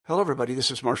Hello, everybody. This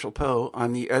is Marshall Poe.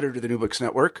 I'm the editor of the New Books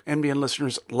Network. NBN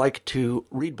listeners like to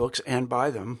read books and buy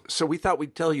them. So we thought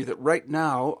we'd tell you that right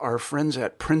now, our friends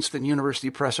at Princeton University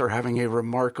Press are having a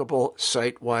remarkable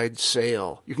site-wide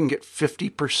sale. You can get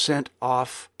 50%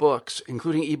 off books,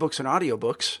 including ebooks and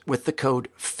audiobooks, with the code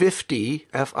 50,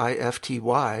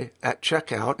 F-I-F-T-Y, at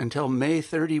checkout until May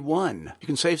 31. You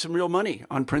can save some real money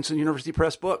on Princeton University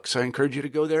Press books. I encourage you to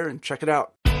go there and check it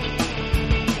out.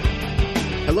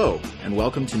 Hello, and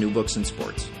welcome to New Books in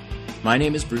Sports. My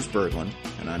name is Bruce Berglund,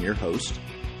 and I'm your host.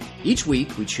 Each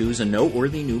week, we choose a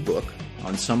noteworthy new book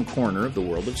on some corner of the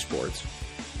world of sports,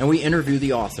 and we interview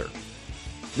the author.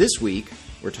 This week,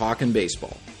 we're talking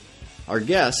baseball. Our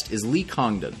guest is Lee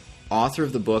Congdon, author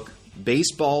of the book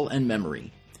Baseball and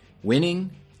Memory: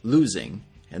 Winning, Losing,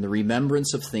 and the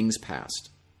Remembrance of Things Past.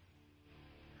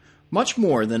 Much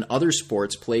more than other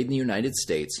sports played in the United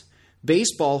States,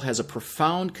 baseball has a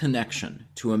profound connection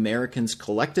to Americans'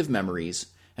 collective memories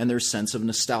and their sense of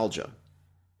nostalgia.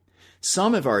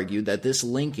 Some have argued that this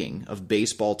linking of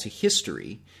baseball to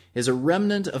history is a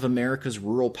remnant of America's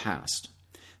rural past,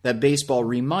 that baseball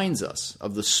reminds us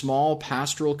of the small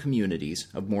pastoral communities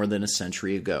of more than a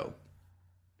century ago.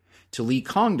 To Lee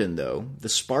Congdon, though, the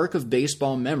spark of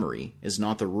baseball memory is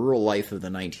not the rural life of the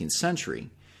 19th century,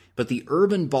 but the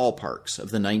urban ballparks of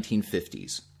the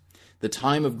 1950s. The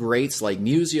time of greats like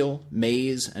Musial,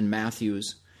 Mays, and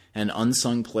Matthews, and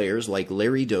unsung players like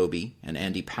Larry Doby and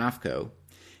Andy Pafko,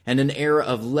 and an era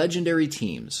of legendary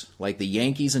teams like the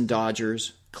Yankees and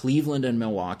Dodgers, Cleveland and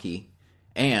Milwaukee,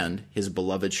 and his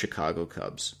beloved Chicago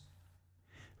Cubs.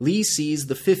 Lee sees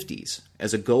the 50s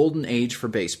as a golden age for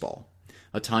baseball,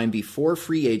 a time before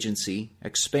free agency,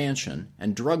 expansion,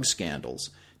 and drug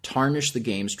scandals tarnished the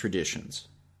game's traditions.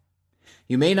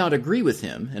 You may not agree with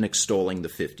him in extolling the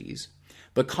 50s,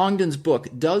 but Congdon's book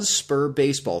does spur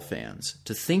baseball fans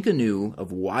to think anew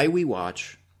of why we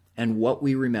watch and what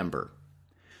we remember.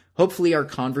 Hopefully our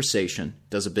conversation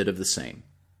does a bit of the same.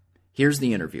 Here's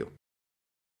the interview.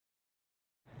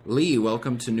 Lee,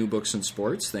 welcome to New Books in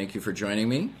Sports. Thank you for joining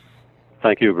me.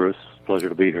 Thank you, Bruce. Pleasure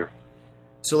to be here.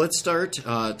 So let's start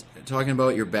talking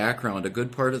about your background. A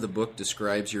good part of the book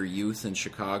describes your youth in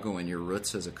Chicago and your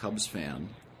roots as a Cubs fan.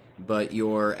 But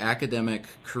your academic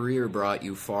career brought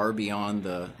you far beyond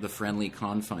the friendly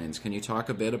confines. Can you talk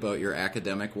a bit about your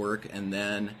academic work, and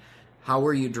then how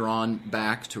were you drawn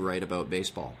back to write about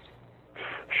baseball?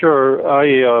 Sure.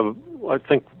 I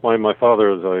think my father,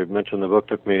 as I mentioned in the book,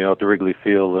 took me out to Wrigley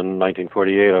Field in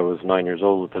 1948. I was 9 years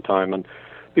old at the time and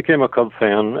became a Cub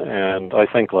fan. And I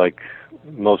think, like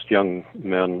most young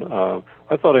men,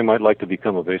 I thought I might like to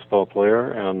become a baseball player.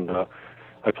 And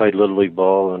I played Little League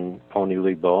ball and Pony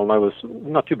League ball, and I was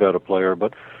not too bad a player,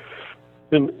 but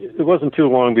it wasn't too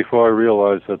long before I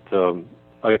realized that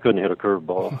I couldn't hit a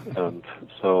curveball, and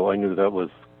so I knew that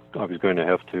I was going to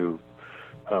have to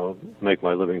make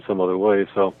my living some other way.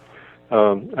 So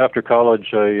after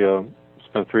college, I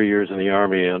spent 3 years in the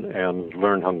Army and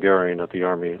learned Hungarian at the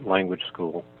Army language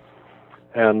school.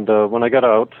 And when I got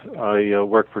out, I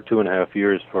worked for 2.5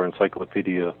 years for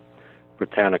Encyclopedia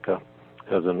Britannica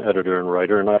as an editor and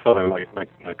writer, and I thought I might make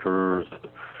my career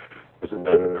as an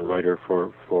editor and writer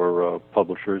for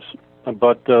publishers.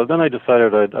 But then I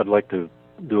decided I'd like to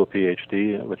do a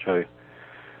PhD, which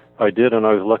I did, and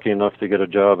I was lucky enough to get a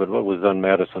job at what was then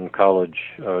Madison College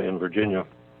in Virginia,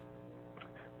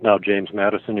 now James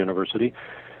Madison University.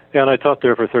 And I taught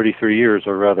there for 33 years,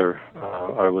 or rather,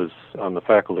 I was on the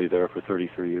faculty there for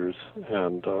 33 years,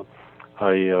 and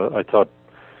I taught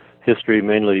history,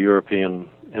 mainly European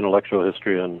intellectual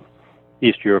history and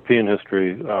East European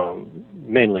history,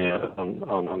 mainly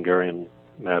on Hungarian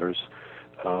matters,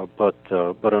 but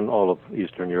on all of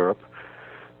Eastern Europe.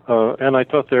 And I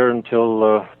taught there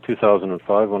until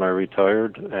 2005 when I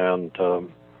retired, and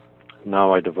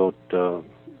now I devote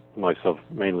myself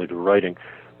mainly to writing.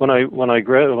 When I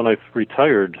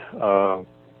retired,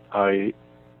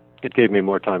 it gave me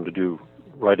more time to do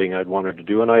writing I'd wanted to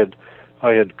do, and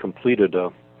I had completed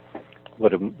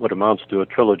what amounts to a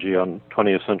trilogy on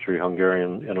 20th century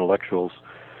Hungarian intellectuals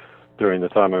during the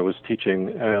time I was teaching.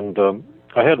 And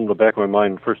I had in the back of my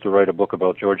mind first to write a book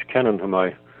about George Kennan, whom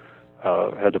I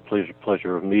had the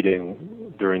pleasure of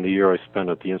meeting during the year I spent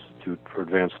at the Institute for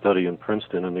Advanced Study in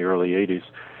Princeton in the early 80s.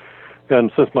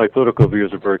 And since my political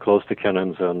views are very close to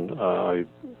Kennan's, and I've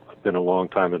been a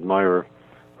long-time admirer,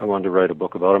 I wanted to write a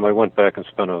book about him. I went back and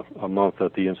spent a month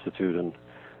at the Institute in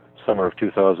summer of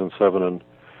 2007 and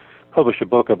published a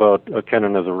book about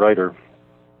Kennan as a writer.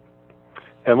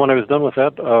 And when I was done with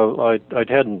that, I'd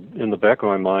had in the back of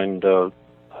my mind a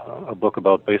book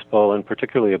about baseball, and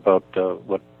particularly about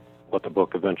what the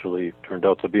book eventually turned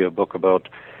out to be, a book about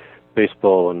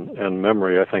baseball and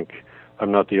memory, I think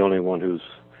I'm not the only one who's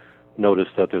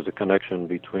noticed that there's a connection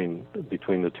between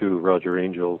the two. Roger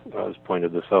Angell has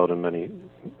pointed this out, and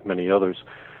many others.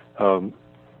 I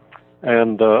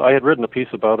had written a piece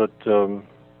about it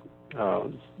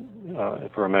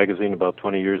for a magazine about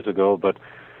 20 years ago, but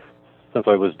since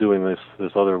I was doing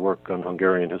this other work on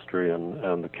Hungarian history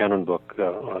and the Kennan book,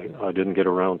 I didn't get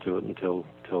around to it until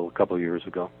a couple of years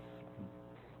ago.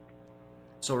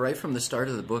 So right from the start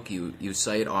of the book, you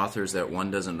cite authors that one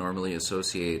doesn't normally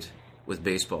associate with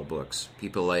baseball books.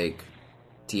 People like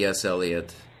T.S.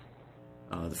 Eliot,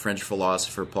 the French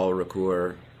philosopher Paul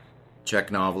Ricoeur,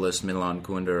 Czech novelist Milan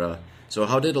Kundera. So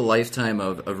how did a lifetime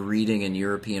of reading in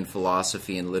European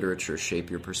philosophy and literature shape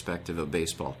your perspective of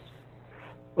baseball?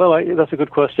 Well, that's a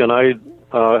good question. I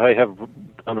have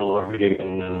done a lot of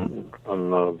reading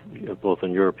on both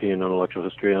in European intellectual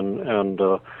history and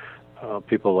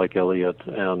people like Eliot,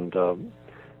 and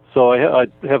so I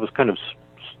have this kind of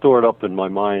stored up in my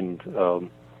mind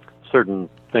certain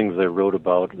things they wrote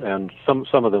about, and some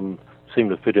of them seem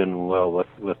to fit in well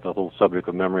with the whole subject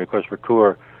of memory. Of course,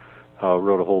 Ricoeur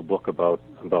wrote a whole book about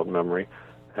memory,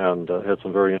 and had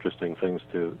some very interesting things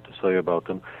to say about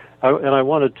them. I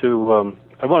wanted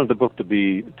the book to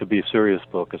be a serious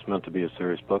book. It's meant to be a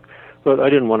serious book, but I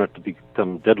didn't want it to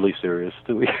become deadly serious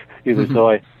either. So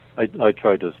I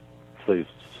tried to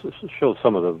show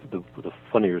some of the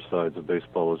funnier sides of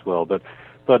baseball as well. But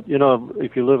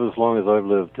if you live as long as I've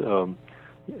lived,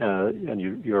 and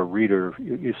you're a reader,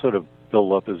 you sort of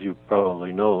build up, as you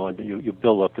probably know, you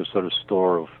build up this sort of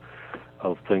store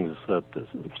of things,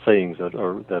 sayings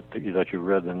that you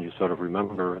read and you sort of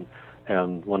remember,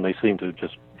 and when they seem to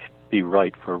just be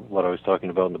right for what I was talking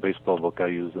about in the baseball book, I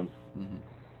use them. Mm-hmm.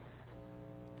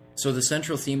 So the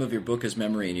central theme of your book is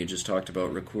memory, and you just talked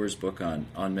about Ricoeur's book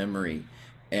on memory.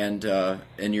 And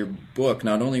in your book,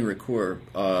 not only Ricoeur,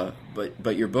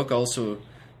 but your book also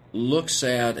looks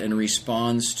at and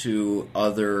responds to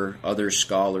other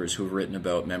scholars who've written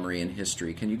about memory and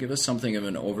history. Can you give us something of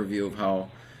an overview of how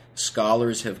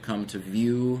scholars have come to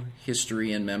view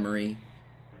history and memory?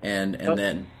 And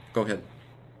then go ahead.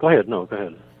 Go ahead. No, go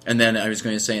ahead. And then I was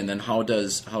going to say, and then how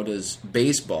does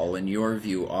baseball, in your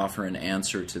view, offer an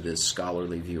answer to this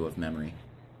scholarly view of memory?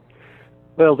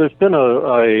 Well, there's been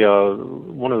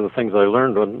one of the things I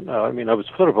learned when I was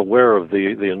sort of aware of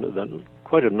the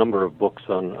quite a number of books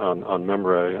on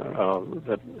memory,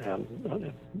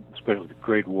 and especially the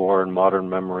Great War and Modern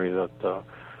Memory that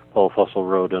Paul Fussell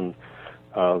wrote, and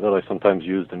that I sometimes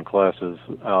used in classes.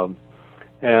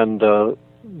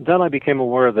 Then I became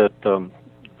aware that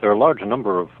there are a large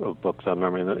number of books on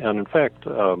memory, and in fact,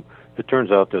 it turns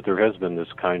out that there has been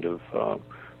this kind of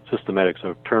systematic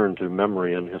sort of turn to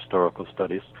memory in historical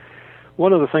studies.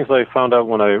 One of the things I found out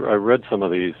when I read some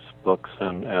of these books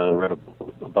and read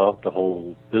about the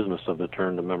whole business of the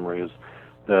turn to memory is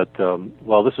that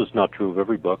while this is not true of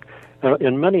every book,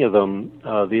 in many of them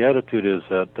the attitude is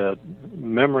that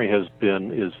memory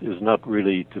is not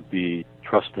really to be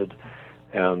trusted,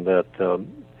 and that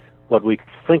what we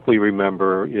think we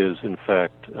remember is in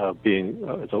fact being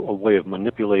a way of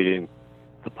manipulating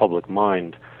the public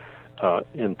mind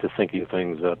into thinking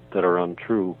things that are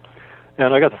untrue.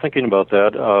 And I got to thinking about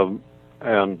that,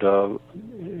 and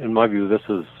in my view, this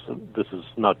is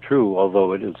not true.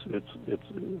 Although it's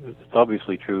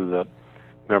obviously true that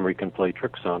memory can play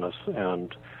tricks on us.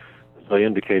 And as I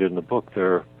indicated in the book,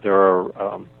 there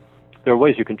are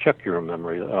ways you can check your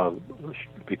memory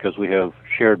because we have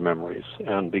shared memories,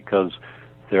 and because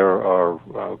there are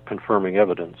confirming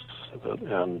evidence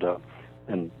and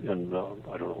I don't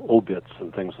know, obits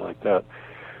and things like that.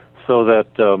 So that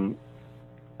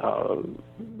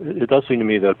it does seem to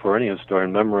me that for any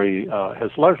historian, memory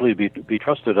has largely be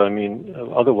trusted. I mean,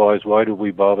 otherwise, why do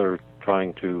we bother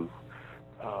trying to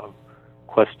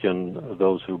question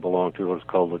those who belong to what's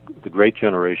called the Great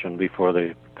Generation before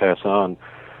they pass on?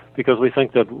 Because we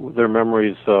think that their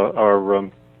memories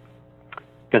can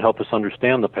help us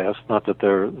understand the past. Not that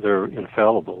they're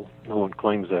infallible. No one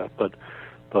claims that, but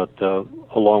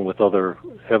along with other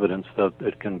evidence that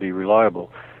it can be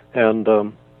reliable. And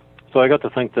so I got to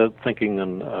thinking,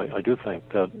 and I do think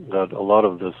that a lot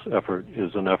of this effort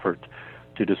is an effort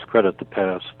to discredit the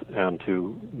past and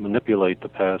to manipulate the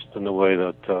past in the way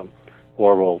that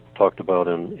Orwell talked about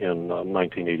in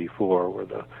 1984, where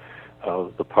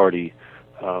the party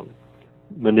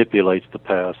manipulates the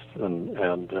past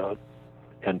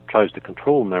and tries to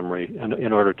control memory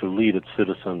in order to lead its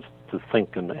citizens to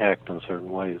think and act in certain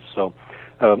ways. So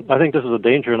I think this is a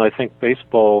danger, and I think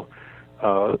baseball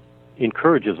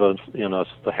encourages in us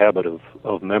the habit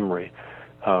of memory.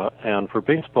 And for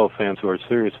baseball fans who are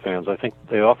serious fans, I think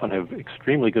they often have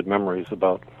extremely good memories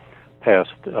about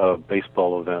past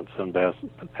baseball events and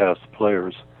past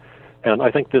players. And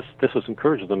I think this has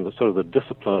encouraged them, the sort of the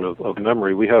discipline of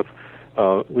memory. We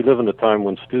live in a time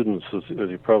when students, as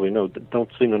you probably know, don't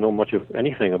seem to know much of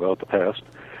anything about the past.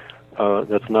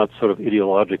 That's not sort of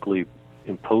ideologically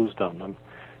imposed on them.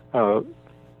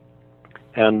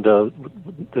 And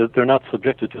they're not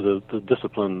subjected to the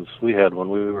disciplines we had when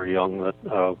we were young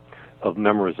of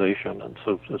memorization. And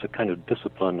so there's a kind of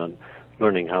discipline and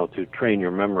learning how to train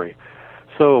your memory.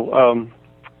 So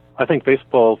I think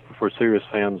baseball for serious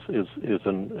fans is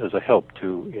a help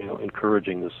to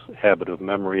encouraging this habit of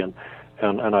memory, and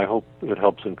I hope it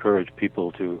helps encourage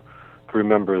people to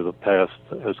remember the past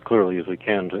as clearly as they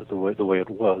can, the way it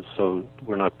was, so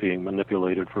we're not being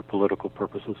manipulated for political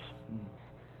purposes.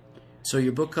 So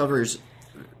your book covers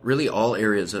really all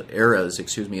eras of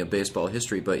baseball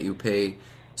history, but you pay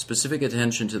specific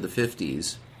attention to the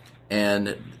 50s.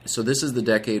 And so this is the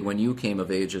decade when you came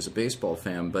of age as a baseball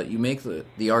fan, but you make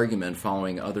the argument,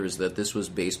 following others, that this was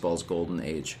baseball's golden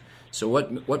age. So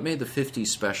what made the 50s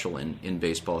special in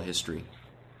baseball history?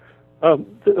 Well,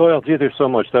 gee, there's so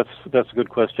much. That's a good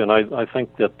question. I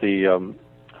think that there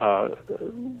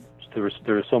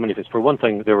are so many things. For one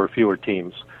thing, there were fewer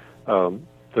teams.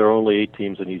 There are only 8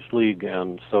 teams in each league,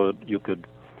 and so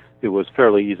it was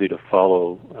fairly easy to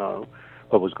follow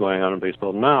what was going on in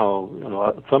baseball. Now,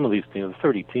 some of these teams,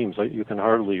 30 teams, you can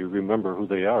hardly remember who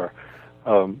they are.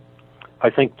 I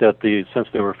think that since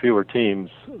there were fewer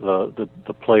teams,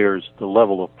 the players, the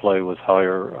level of play was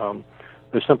higher.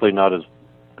 There's simply not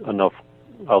enough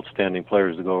outstanding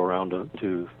players to go around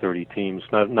to 30 teams,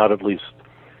 not at least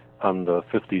on the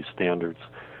 50s standards.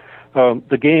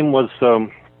 The game was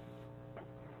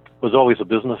always a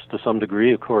business to some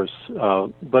degree, of course,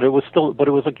 but it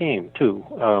was a game too.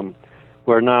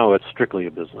 Where now it's strictly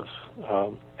a business,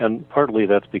 and partly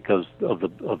that's because of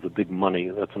the big money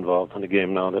that's involved in the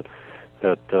game now that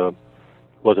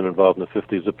wasn't involved in the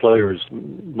 50s.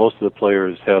 Most of the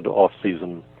players had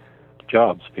off-season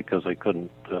jobs because they couldn't,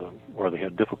 or they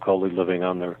had difficulty living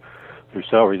on their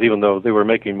salaries, even though they were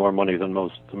making more money than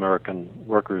most American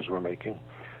workers were making,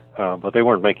 but they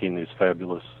weren't making these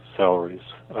fabulous salaries.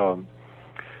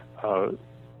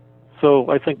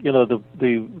 So I think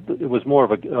it was more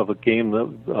of a game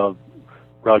that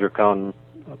Roger Kahn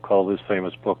called his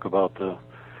famous book about the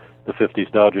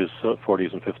 50s Dodgers,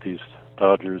 40s and 50s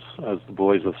Dodgers as the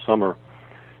boys of summer,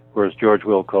 whereas George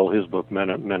Will called his book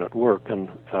Men at Work, and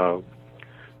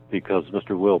because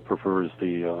Mr. Will prefers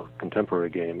the contemporary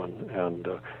game, and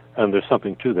there's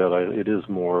something to that. It is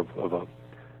more of a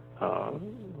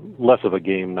less of a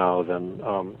game now than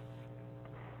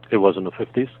it was in the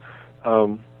 50s.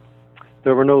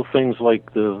 There were no things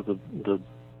like the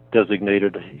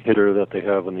designated hitter that they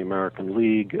have in the American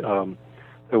League.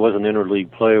 There was an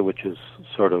interleague play, which is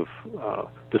sort of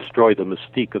destroyed the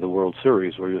mystique of the World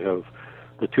Series, where you have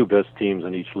the 2 best teams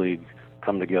in each league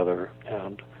come together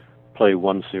and play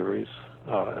one series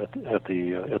at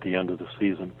the end of the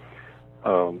season.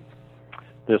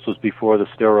 This was before the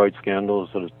steroid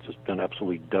scandals that have just been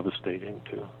absolutely devastating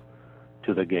to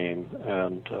the game,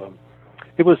 and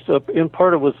it was, in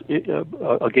part, it was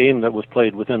a game that was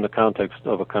played within the context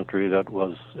of a country that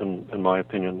was, in my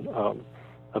opinion,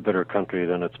 a better country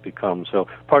than it's become. So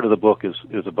part of the book is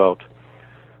about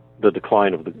the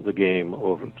decline of the game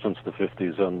since the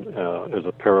 50s, and as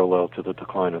a parallel to the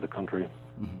decline of the country.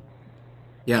 Mm-hmm.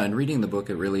 Yeah, and reading the book,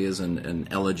 it really is an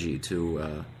elegy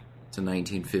to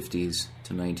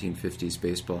 1950s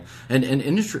baseball. And an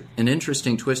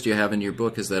interesting twist you have in your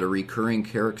book is that a recurring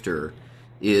character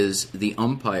is the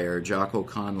umpire, Jocko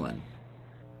Conlon.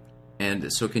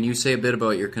 And so can you say a bit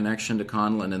about your connection to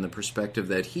Conlon and the perspective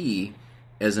that he,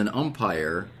 as an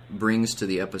umpire, brings to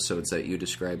the episodes that you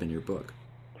describe in your book?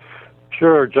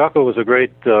 Sure. Jocko was a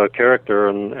great character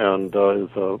and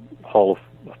is a Hall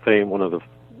of Fame, one of the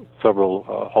several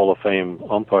Hall of Fame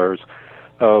umpires.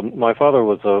 My father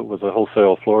was a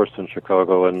wholesale florist in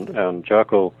Chicago, and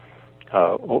Jocko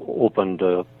opened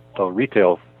a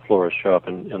retail florist shop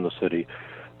in the city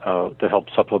to help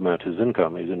supplement his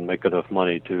income. He didn't make enough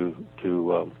money to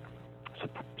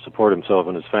support himself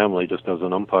and his family just as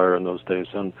an umpire in those days,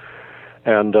 and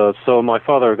so my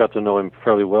father got to know him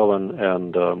fairly well,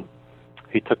 and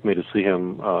he took me to see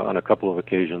him on a couple of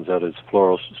occasions at his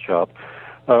florist shop.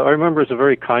 I remember he's a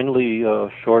very kindly,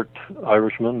 short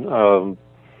Irishman.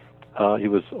 He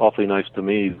was awfully nice to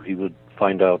me. He would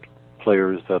find out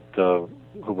players that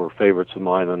who were favorites of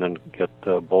mine, and then get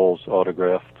balls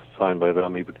autographed, signed by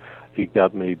them. He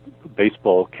got me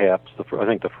baseball caps. I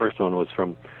think the first one was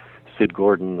from Sid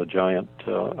Gordon, the giant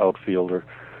outfielder.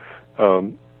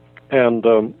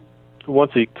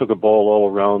 Once he took a ball all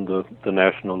around the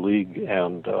National League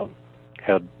and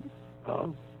had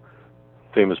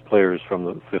famous players from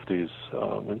the 50s,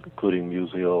 including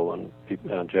Musial and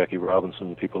Jackie Robinson,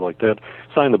 and people like that,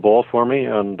 signed the ball for me,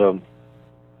 and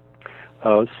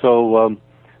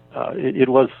it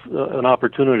was an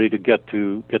opportunity to get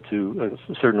to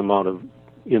a certain amount of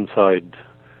inside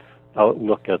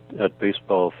outlook at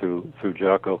baseball through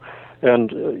Jocko. And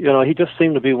he just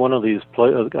seemed to be one of these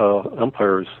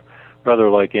umpires, rather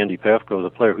like Andy Pafko, the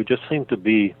player, who just seemed to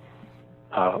be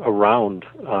around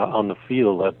on the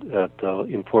field at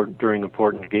during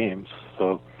important games.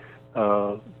 So,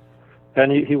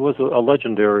 and he was a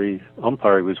legendary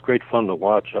umpire. He was great fun to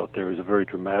watch out there. He was a very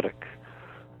dramatic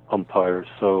umpire.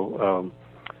 So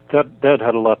that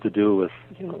had a lot to do with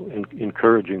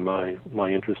encouraging my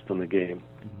interest in the game.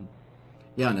 Mm-hmm.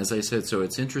 Yeah, and as I said, so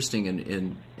it's interesting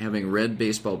in having read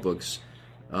baseball books.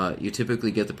 You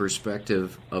typically get the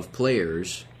perspective of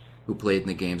players who played in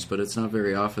the games, but it's not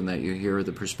very often that you hear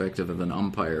the perspective of an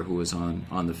umpire who was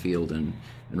on the field and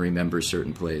remembers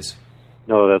certain plays.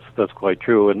 No, that's quite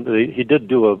true. And he did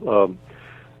do a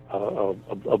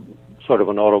sort of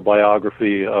an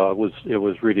autobiography. It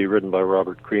was really written by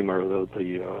Robert Creamer, or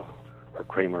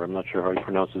Kramer. I'm not sure how you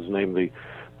pronounce his name. The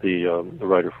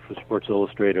writer for Sports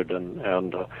Illustrated,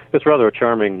 and it's rather a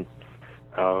charming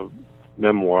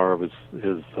memoir of his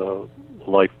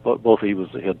life. Both he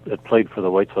had played for the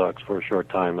White Sox for a short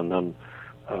time, and then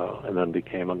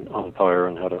became an umpire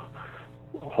and had a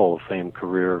Hall of Fame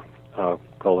career,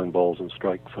 calling balls and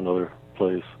strikes and other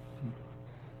plays.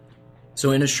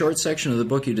 So in a short section of the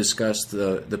book, you discussed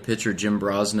the pitcher Jim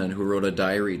Brosnan, who wrote a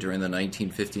diary during the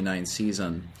 1959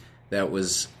 season that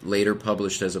was later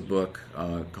published as a book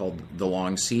called The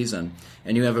Long Season.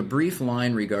 And you have a brief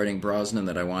line regarding Brosnan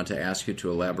that I want to ask you to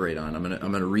elaborate on. I'm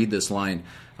going to read this line.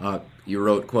 You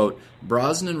wrote, quote,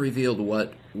 "Brosnan revealed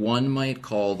what one might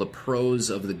call the prose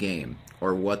of the game,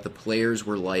 or what the players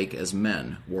were like as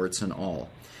men, warts and all.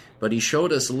 But he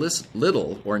showed us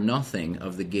little or nothing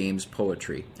of the game's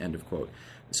poetry," end of quote.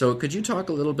 So could you talk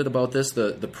a little bit about this,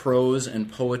 the prose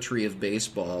and poetry of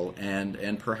baseball,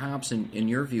 and perhaps, in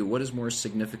your view, what is more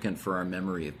significant for our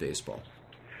memory of baseball?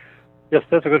 Yes,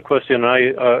 that's a good question.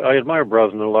 I admire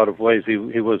Brosnan in a lot of ways. He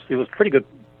was a pretty good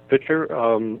pitcher,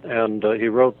 and he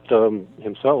wrote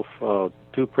himself 2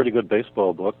 pretty good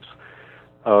baseball books,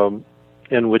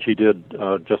 in which he did,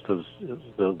 just as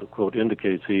the quote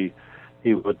indicates, he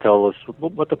would tell us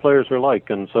what the players were like,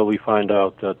 and so we find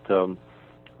out that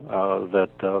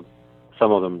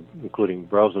some of them, including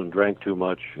Brosnan, drank too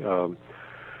much.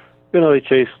 They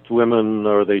chased women,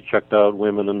 or they checked out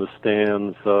women in the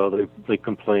stands. They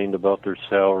complained about their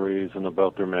salaries and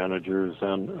about their managers,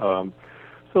 and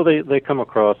so they come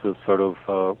across as sort of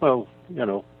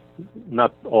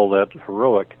not all that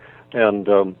heroic. And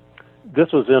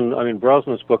this was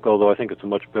Brosnan's book, although I think it's a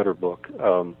much better book,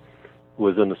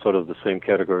 was in the same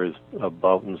category as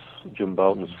Jim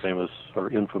Bouton's famous or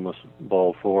infamous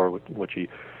Ball 4, which he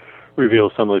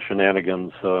reveals some of the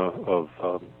shenanigans of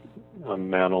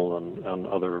Mantle and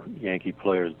other Yankee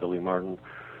players, Billy Martin.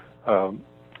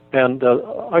 And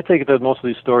I take it that most of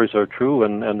these stories are true,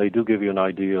 and they do give you an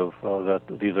idea of that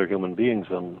these are human beings.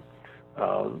 And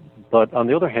but on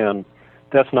the other hand,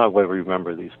 that's not why we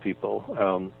remember these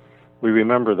people. We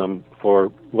remember them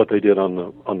for what they did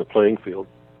on the playing field.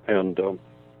 And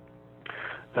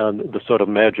the sort of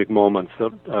magic moments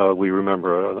that we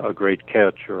remember, a great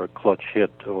catch or a clutch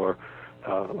hit or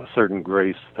a certain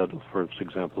grace that, for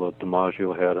example, that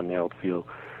DiMaggio had in the outfield,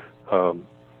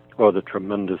 or the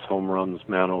tremendous home runs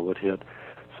Mantle would hit.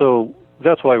 So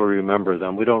that's why we remember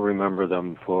them. We don't remember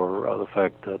them for the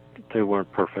fact that they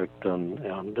weren't perfect, and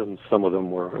some of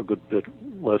them were a good bit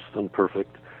less than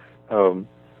perfect.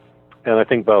 And I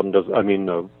think Brosnan does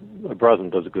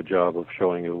a good job of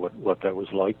showing you what that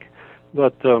was like.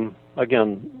 But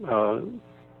again,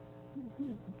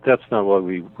 that's not why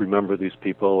we remember these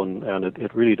people, and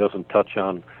it really doesn't touch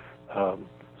on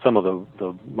some of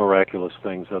the miraculous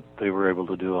things that they were able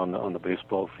to do on the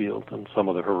baseball field, and some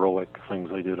of the heroic things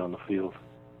they did on the field.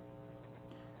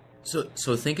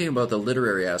 So thinking about the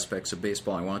literary aspects of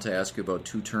baseball, I want to ask you about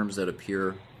 2 terms that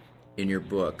appear in your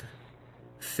book: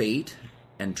 fate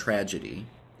and tragedy.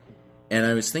 And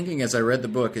I was thinking as I read the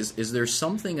book, is there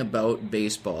something about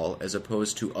baseball as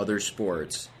opposed to other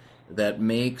sports that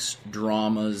makes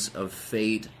dramas of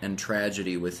fate and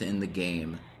tragedy within the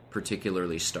game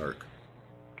particularly stark?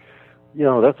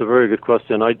 That's a very good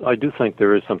question. I do think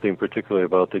there is something particularly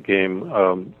about the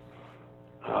game.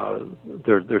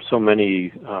 there's so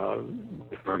many,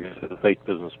 forget the fate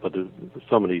business, but there's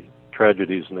so mmany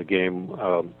tragedies in the game.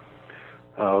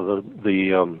 Some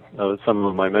of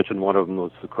them I mentioned. One of them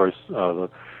was, of course,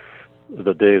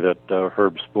 the day that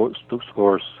Herb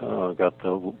Scorse got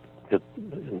hit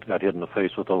in the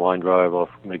face with a line drive off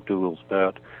McDougal's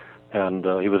bat, and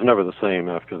he was never the same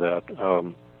after that.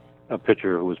 A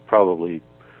pitcher who was probably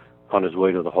on his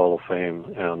way to the Hall of Fame,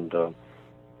 and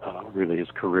really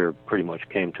his career pretty much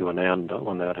came to an end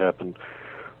when that happened.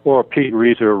 Or Pete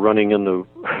Reiser running in the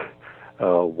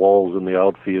walls in the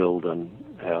outfield and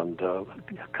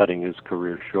cutting his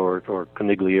career short, or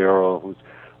Conigliaro, who's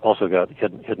also got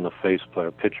hit in the face by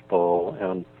a pitch ball.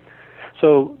 And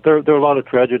so there are a lot of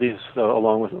tragedies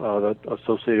along with that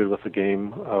associated with the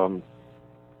game.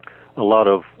 A lot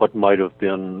of what might have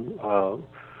been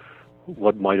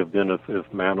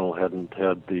if Mantle hadn't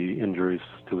had the injuries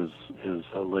to his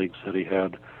legs that he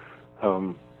had.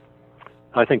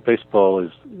 I think baseball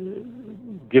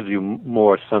gives you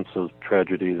more sense of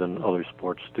tragedy than other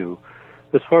sports do.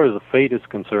 As far as the fate is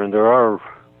concerned, there are.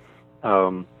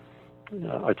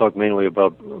 I talk mainly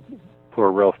about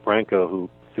poor Ralph Branca, who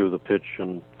threw the pitch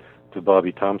to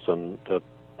Bobby Thompson that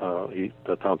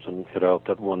Thompson hit out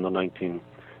that won the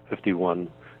 1951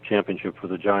 championship for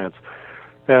the Giants.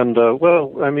 And it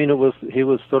was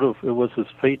his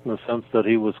fate in the sense that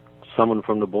he was summoned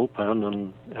from the bullpen,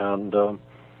 and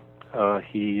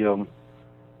he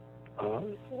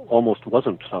almost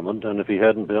wasn't summoned. And if he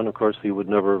hadn't been, of course, he would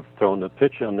never have thrown the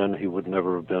pitch, and then he would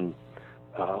never have been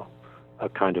a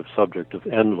kind of subject of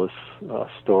endless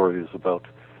stories about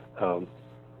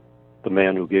the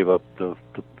man who gave up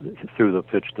threw the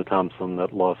pitch to Thompson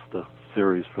that lost the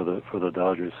series for the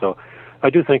Dodgers. So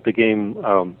I do think the game,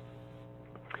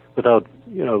 without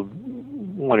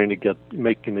wanting to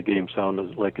making the game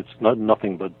sound like it's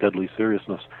nothing but deadly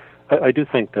seriousness, I do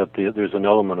think that there's an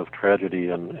element of tragedy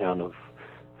and of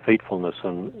fatefulness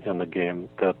in the game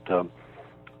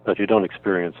that you don't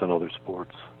experience in other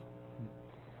sports.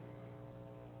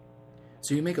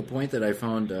 So you make a point that I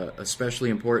found especially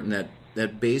important,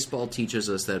 that baseball teaches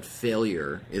us that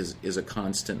failure is a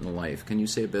constant in life. Can you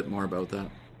say a bit more about that?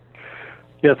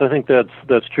 Yes, I think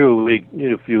that's true.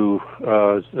 If you,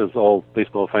 as all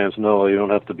baseball fans know, you don't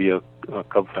have to be a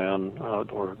Cub fan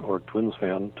or Twins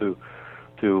fan to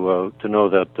know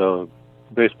that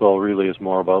baseball really is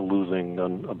more about losing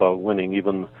than about winning.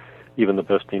 Even the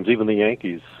best teams, even the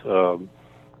Yankees,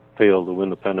 fail to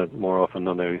win the pennant more often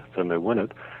than they win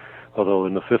it. Although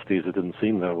in the 50s it didn't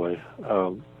seem that way.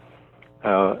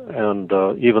 And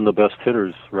even the best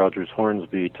hitters, Rogers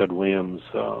Hornsby, Ted Williams,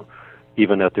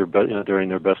 even at during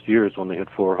their best years when they hit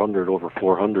over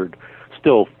 400,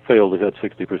 still failed to hit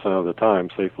 60% of the time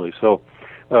safely. So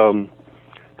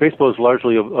baseball is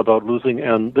largely about losing,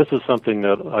 and this is something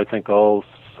that I think all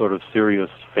sort of serious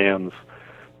fans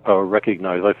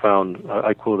recognize.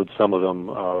 I quoted some of them,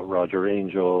 Roger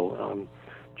Angel,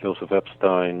 Joseph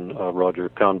Epstein, Roger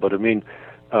Kahn, but I mean,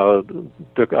 I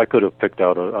could have picked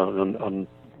out a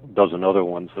dozen other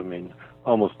ones. I mean,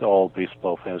 almost all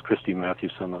baseball fans. Christy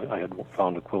Mathewson, I had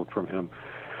found a quote from him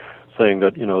saying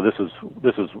that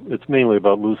it's mainly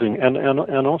about losing, and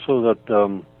also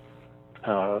that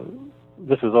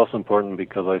this is also important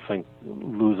because I think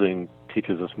losing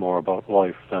teaches us more about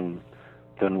life than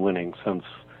winning. Since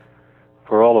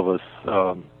for all of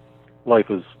us, life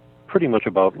is pretty much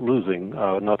about losing.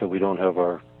 Not that we don't have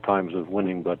our times of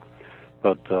winning, but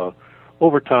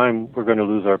over time we're going to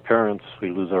lose our parents.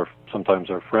 We lose sometimes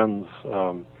our friends.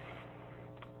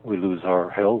 We lose our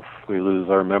health. We lose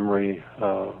our memory.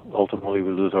 Ultimately,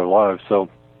 we lose our lives. So,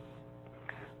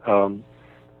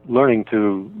 learning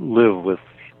to live with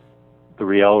the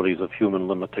realities of human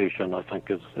limitation, I think,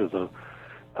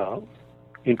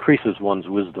 increases one's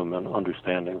wisdom and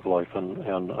understanding of life.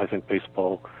 And I think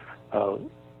baseball,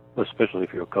 especially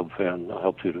if you're a Cub fan,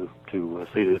 helps you to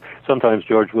see it. Sometimes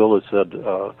George Willis said,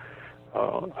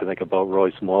 I think about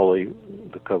Roy Smalley,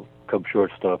 the Cub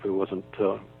shortstop, who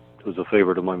was a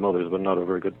favorite of my mother's, but not a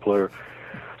very good player,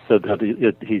 said that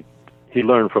he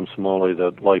learned from Smalley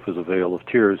that life is a vale of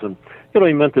tears, and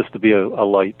he meant this to be a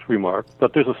light remark,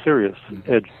 but there's a serious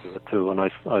edge to it too, and I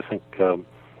think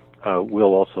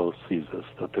Will also sees this,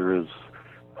 that there is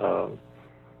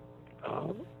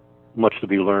much to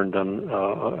be learned and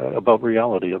about the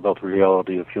reality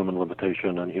of human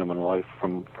limitation and human life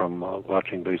from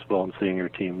watching baseball and seeing your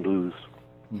team lose.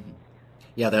 Mm-hmm.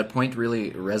 Yeah, that point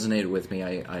really resonated with me.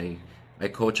 I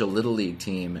coach a Little League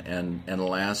team, and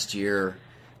last year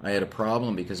I had a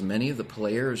problem because many of the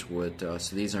players would,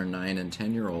 so these are 9 and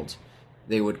 10-year-olds,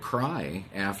 they would cry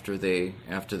after they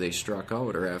struck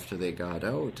out or after they got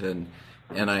out, and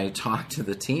and I talked to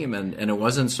the team, and it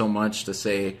wasn't so much to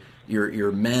say,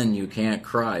 you're men, you can't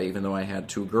cry, even though I had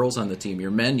 2 girls on the team.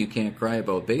 You're men, you can't cry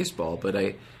about baseball. But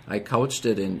I couched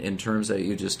it in terms that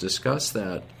you just discussed,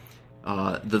 that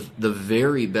the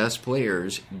very best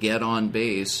players get on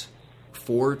base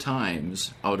 4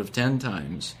 times out of 10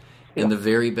 times. And the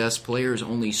very best players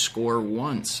only score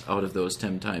once out of those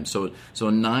 10 times. So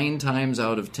 9 times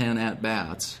out of 10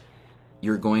 at-bats,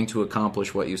 you're going to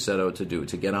accomplish what you set out to do,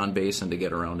 to get on base and to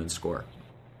get around and score.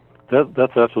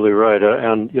 That's absolutely right.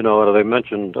 And, you know, as I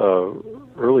mentioned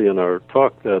early in our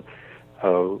talk, that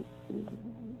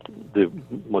the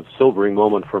most sobering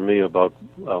moment for me about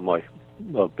my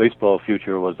baseball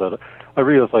future was that I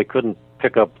realized I couldn't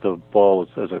pick up the ball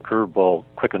as a curveball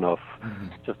quick enough,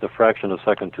 just a fraction of a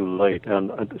second too late.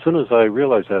 And as soon as I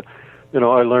realized that, you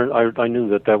know, I knew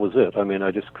that was it. I mean,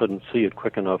 I just couldn't see it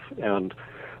quick enough. And,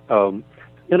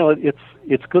 you know,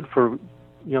 it's good for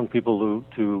young people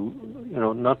to you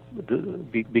know, not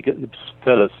be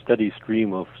fed a steady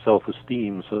stream of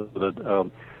self-esteem, so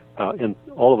that and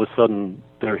all of a sudden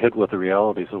they're hit with the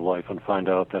realities of life and find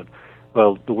out that,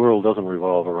 well, the world doesn't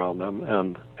revolve around them,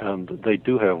 and they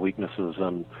do have weaknesses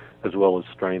and as well as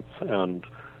strengths, and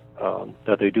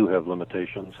that they do have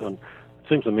limitations. And it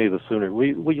seems to me the sooner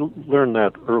we learn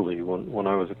that early when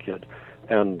I was a kid,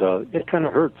 and it kind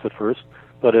of hurts at first,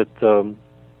 but it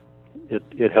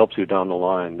helps you down the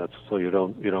line. That's so you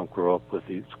don't grow up with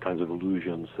these kinds of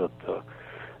illusions that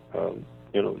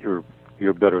you know,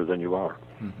 you're better than you are.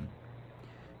 Mm-hmm.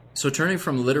 So turning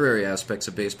from literary aspects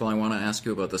of baseball, I want to ask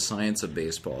you about the science of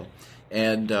baseball.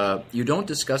 And you don't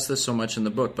discuss this so much in the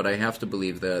book, but I have to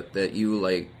believe that you,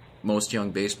 like most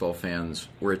young baseball fans,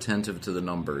 were attentive to the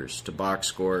numbers, to box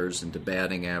scores, and to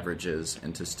batting averages,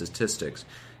 and to statistics.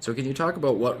 So can you talk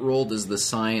about what role does the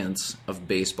science of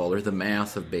baseball, or the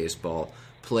math of baseball,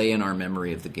 play in our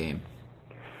memory of the game?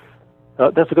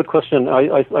 That's a good question.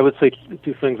 I would say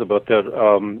 2 things about that.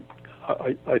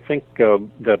 I think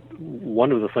that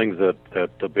one of the things that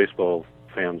the baseball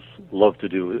fans love to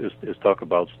do is talk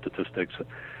about statistics,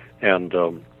 and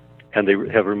they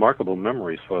have remarkable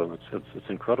memories for them. It's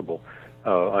incredible.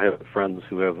 I have friends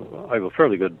who I have a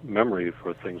fairly good memory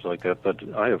for things like that, but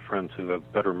I have friends who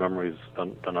have better memories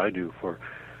than I do for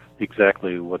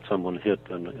exactly what someone hit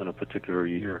in a particular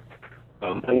year.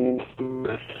 And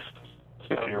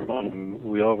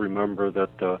we all remember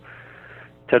that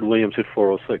Ted Williams hit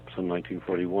 406 in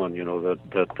 1941. You know,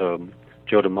 that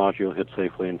Joe DiMaggio hit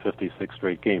safely in 56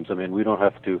 straight games. I mean, we don't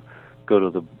have to go to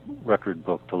the record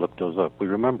book to look those up. We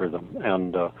remember them,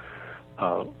 and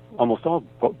almost all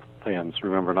fans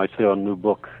remember. And I saw a new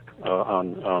book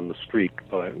on the streak,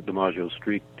 by DiMaggio's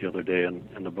streak, the other day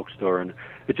in the bookstore, and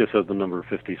it just has the number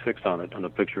 56 on it and a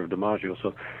picture of DiMaggio.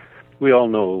 So we all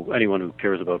know, anyone who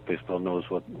cares about baseball knows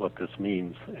what this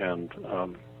means, and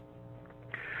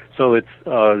so it's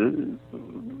and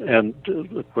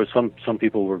of course some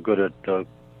people were good at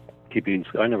keeping.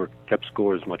 I never kept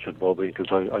scores much at ball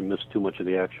because I missed too much of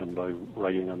the action by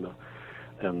writing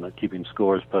and keeping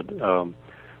scores. But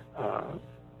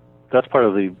that's part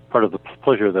of the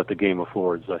pleasure that the game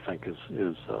affords, I think,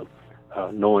 is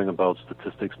knowing about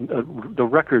statistics. The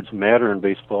records matter in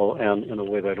baseball, and in a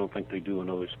way that I don't think they do in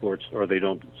other sports, or they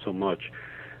don't so much.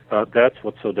 That's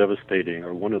what's so devastating,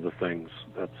 or one of the things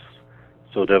that's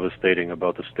so devastating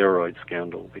about the steroid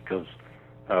scandal, because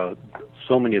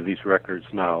so many of these records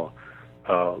now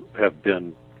have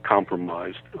been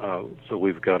compromised. So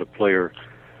we've got a player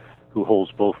who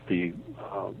holds both the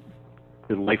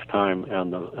lifetime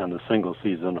and the single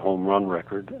season home run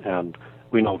record, and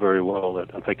we know very well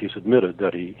that, I think he's admitted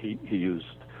that he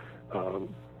used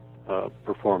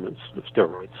performance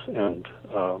steroids, and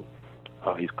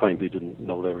he's claimed he didn't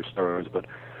know they were steroids, but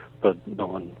no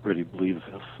one really believes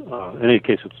this. In any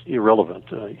case, it's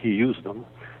irrelevant. He used them,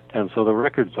 and so the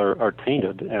records are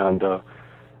tainted. And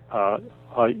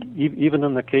even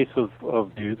in the case of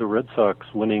the Red Sox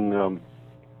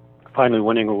finally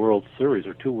winning a World Series,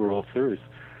 or 2 World Series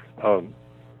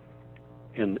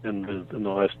in the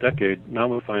last decade, now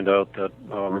we find out that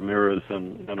Ramirez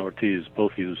and Ortiz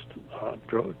both used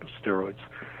steroids.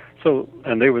 So,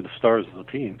 and they were the stars of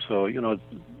the team. So, you know,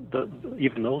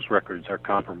 even those records are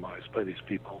compromised by these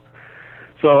people.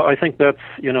 So I think that's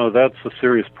a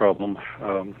serious problem.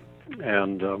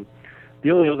 And the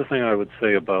only other thing I would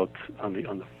say about on the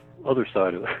other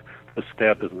side of the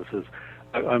stat business is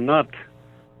I'm not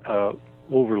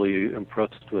overly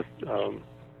impressed with the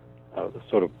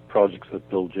sort of projects that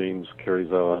Bill James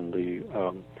carries on,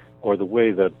 or the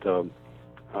way that the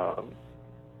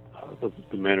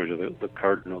manager of the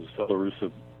Cardinals, La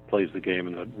Russa, plays the game,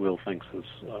 and that Will thinks is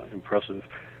impressive.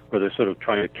 where they're sort of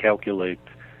trying to calculate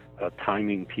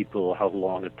timing people, how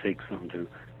long it takes them to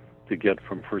get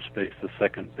from first base to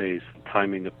second base,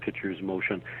 timing the pitcher's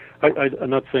motion. I'm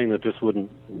not saying that this wouldn't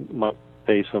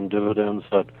pay some dividends,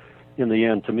 but in the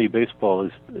end, to me, baseball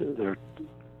is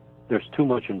there's too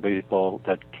much in baseball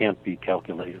that can't be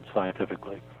calculated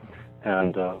scientifically,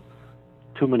 and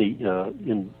too many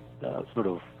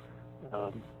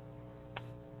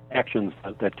actions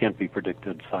that can't be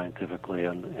predicted scientifically.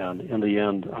 And in the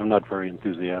end, I'm not very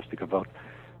enthusiastic about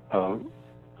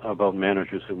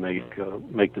managers who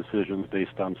make decisions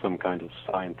based on some kind of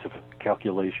scientific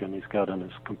calculation he's got on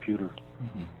his computer.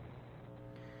 Mm-hmm.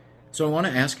 So I want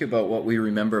to ask you about what we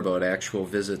remember about actual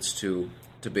visits to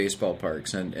baseball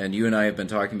parks, and you and I have been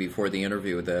talking before the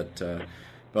interview that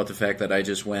about the fact that I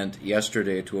just went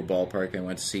yesterday to a ballpark. I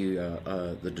went to see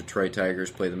the Detroit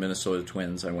Tigers play the Minnesota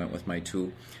Twins. I went with my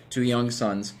two young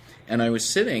sons, and I was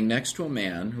sitting next to a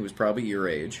man who was probably your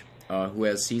age, who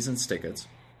has season's tickets.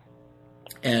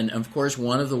 And, of course,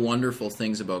 one of the wonderful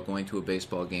things about going to a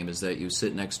baseball game is that you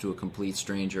sit next to a complete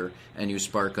stranger and you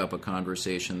spark up a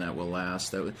conversation that will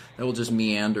last. That will just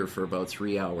meander for about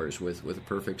 3 hours with a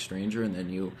perfect stranger, and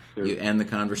then you end the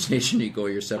conversation, you go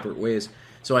your separate ways.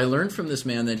 So I learned from this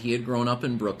man that he had grown up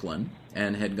in Brooklyn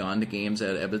and had gone to games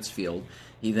at Ebbets Field.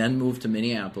 He then moved to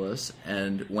Minneapolis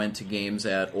and went to games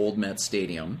at Old Met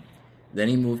Stadium. Then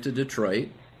he moved to Detroit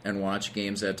and watched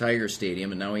games at Tiger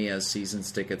Stadium, and now he has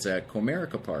season's tickets at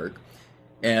Comerica Park.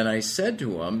 And I said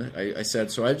to him, I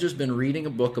said, so I've just been reading a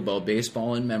book about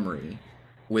baseball in memory.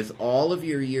 With all of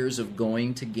your years of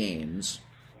going to games,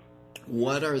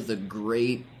 what are the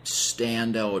great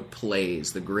standout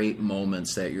plays, the great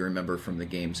moments that you remember from the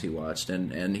games he watched?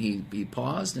 And he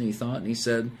paused and he thought and he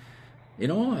said,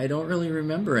 I don't really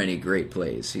remember any great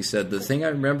plays. He said, the thing I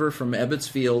remember from Ebbets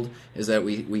Field is that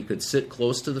we could sit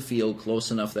close to the field,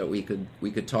 close enough that we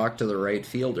could talk to the right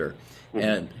fielder.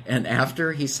 Mm-hmm. And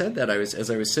after he said that, as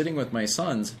I was sitting with my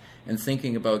sons and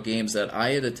thinking about games that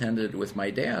I had attended with my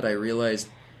dad, I realized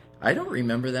I don't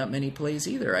remember that many plays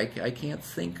either. I can't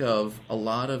think of a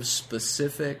lot of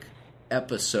specific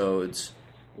episodes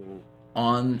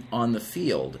on the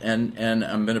field. And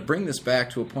I'm going to bring this back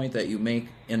to a point that you make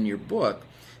in your book,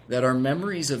 that our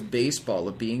memories of baseball,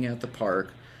 of being at the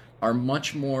park, are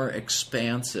much more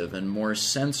expansive and more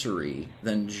sensory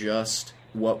than just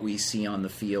what we see on the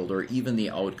field or even the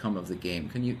outcome of the game.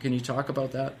 Can you talk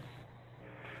about that?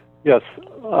 Yes.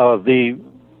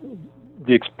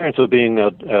 The experience of being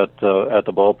at the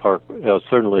ballpark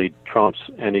certainly trumps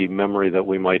any memory that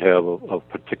we might have of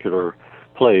particular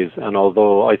plays. And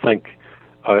although I think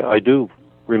I do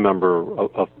remember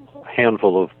a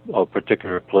handful of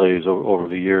particular plays over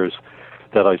the years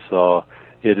that I saw,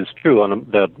 it is true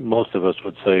that most of us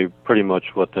would say pretty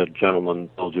much what that gentleman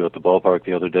told you at the ballpark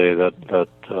the other day,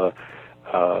 that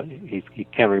he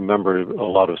can't remember a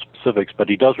lot of specifics, but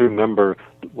he does remember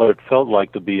what it felt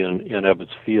like to be in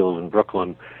Ebbets Field in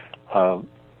Brooklyn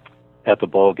at the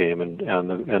ball game, and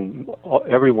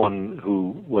everyone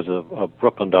who was a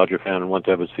Brooklyn Dodger fan and went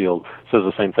to Ebbets Field says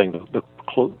the same thing: the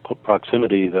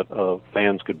proximity that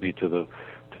fans could be to the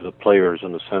players,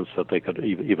 in the sense that they could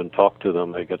even talk to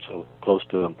them, they get so close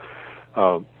to them,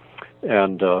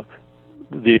 and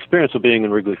the experience of being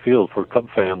in Wrigley Field for Cub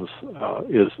fans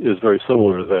is very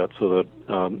similar to that. So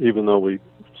that even though we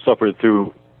suffered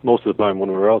through most of the time when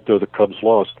we were out there, the Cubs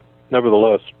lost.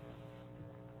 Nevertheless,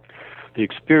 the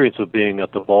experience of being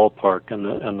at the ballpark and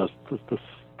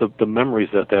the memories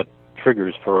that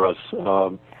triggers for us,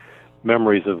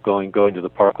 memories of going to the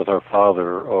park with our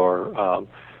father or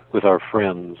with our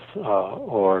friends,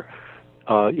 or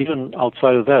even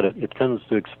outside of that, it tends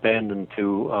to expand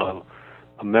into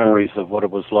memories of what it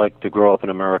was like to grow up in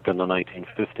America in the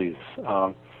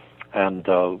 1950s, and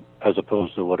as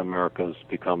opposed to what America has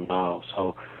become now.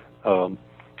 So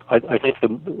I think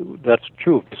that's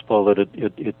true of baseball, that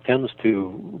it tends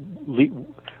to lead,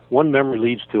 one memory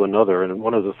leads to another, and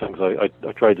one of the things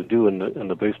I tried to do in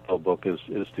the baseball book is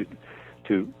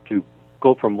to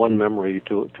go from one memory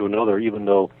to another, even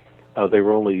though they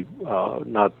were only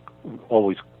not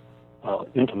always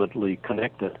intimately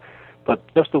connected.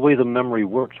 But just the way the memory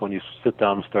works, when you sit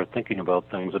down and start thinking about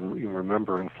things and you're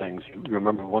remembering things, you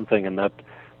remember one thing and that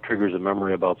triggers a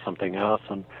memory about something else,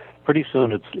 and pretty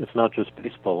soon it's not just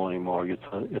baseball anymore.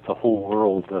 It's a whole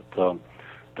world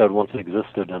that once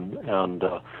existed, and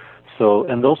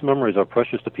those memories are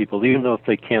precious to people, even though if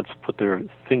they can't put their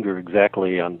finger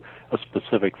exactly on a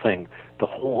specific thing. The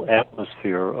whole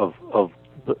atmosphere of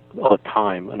a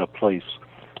time and a place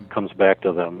comes back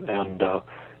to them, and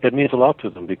it means a lot to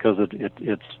them because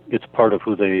it's part of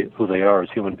who they are as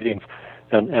human beings,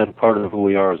 and part of who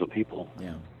we are as a people.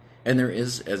 Yeah. And there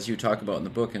is, as you talk about in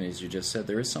the book, and as you just said,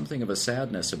 there is something of a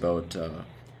sadness about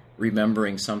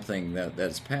remembering something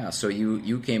that's passed. So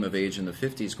you came of age in the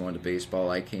 50s going to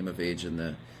baseball. I came of age in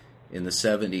the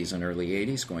 70s and early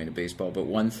 80s going to baseball. But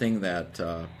one thing that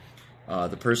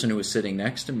the person who was sitting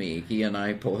next to me, he and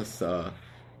I both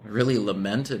really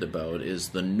lamented about is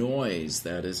the noise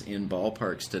that is in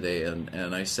ballparks today.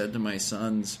 And I said to my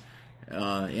sons,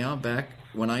 back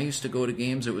when I used to go to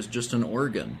games, it was just an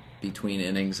organ between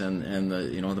innings, and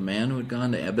the man who had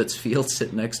gone to Ebbets Field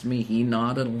sitting next to me, he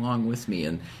nodded along with me,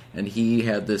 and he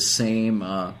had this same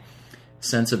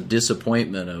sense of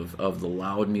disappointment of the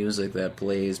loud music that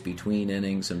plays between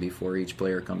innings and before each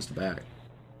player comes to bat.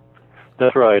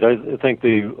 That's right. I think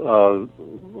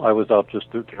I was out just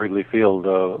to Wrigley Field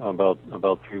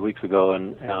about 3 weeks ago,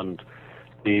 and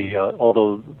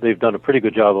although they've done a pretty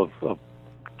good job of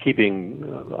keeping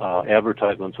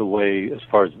advertisements away as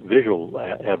far as visual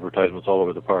advertisements all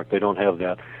over the park. They don't have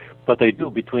that. But they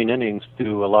do, between innings,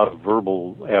 do a lot of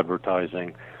verbal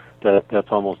advertising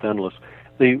that's almost endless.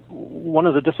 One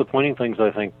of the disappointing things, I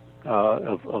think,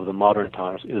 of the modern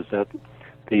times is that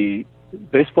the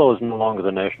baseball is no longer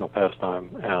the national pastime,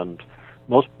 and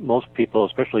most people,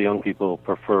 especially young people,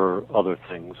 prefer other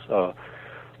things.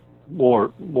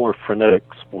 More frenetic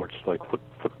sports like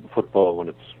football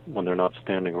when they're not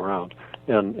standing around,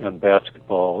 and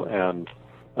basketball, and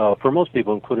for most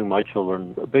people, including my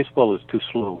children, baseball is too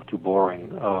slow, too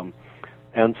boring,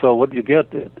 and so what you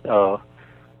get at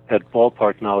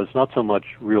ballpark now is not so much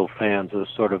real fans as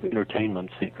sort of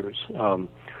entertainment seekers.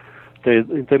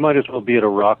 They might as well be at a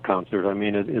rock concert. I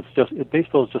mean,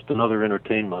 baseball is just another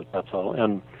entertainment. That's all.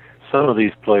 And some of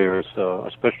these players,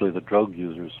 especially the drug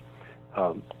users,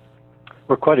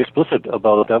 were quite explicit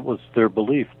about it. That was their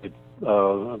belief.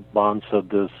 Bond said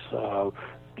this.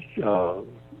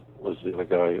 Was the other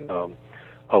guy?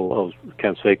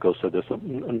 Canseco said this.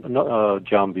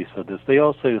 Jambi said this. They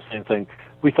all say the same thing.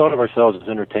 We thought of ourselves as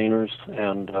entertainers,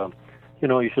 and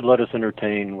you should let us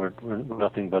entertain. We're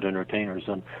nothing but entertainers,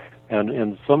 and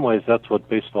in some ways that's what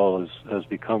baseball has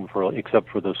become, except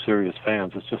for those serious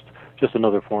fans. It's just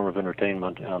another form of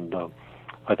entertainment, and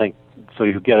I think so.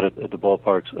 You get it at the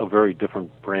ballparks, a very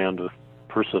different brand of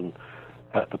person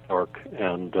at the park,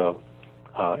 and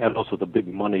also the big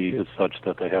money is such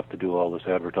that they have to do all this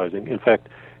advertising. In fact,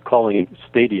 calling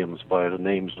stadiums by the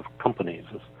names of companies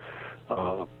is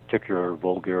a particular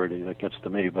vulgarity that gets to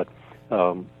me. But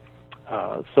so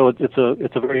it's a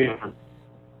very different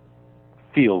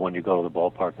feel when you go to the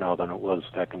ballpark now than it was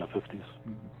back in the 50s.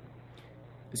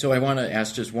 So I want to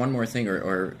ask just one more thing,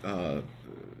 or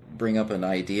bring up an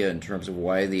idea in terms of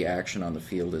why the action on the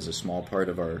field is a small part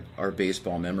of our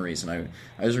baseball memories. And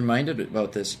I was reminded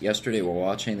about this yesterday while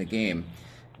watching the game,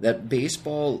 that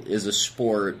baseball is a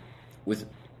sport with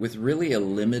really a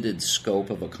limited scope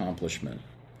of accomplishment.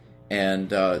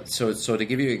 And so to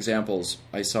give you examples,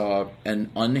 I saw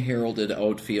an unheralded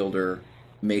outfielder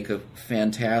make a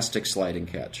fantastic sliding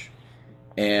catch.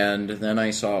 And then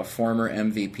I saw a former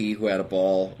MVP who had a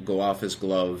ball go off his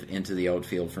glove into the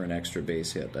outfield for an extra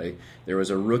base hit. There was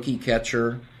a rookie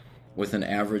catcher with an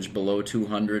average below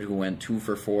 200 who went 2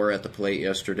 for 4 at the plate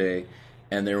yesterday,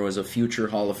 and there was a future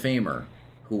Hall of Famer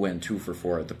who went 2 for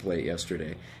 4 at the plate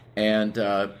yesterday. And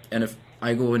if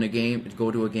I go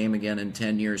to a game again in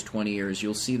 10 years, 20 years,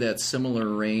 you'll see that similar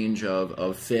range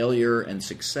of failure and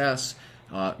success,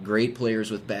 great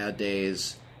players with bad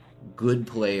days, good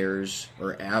players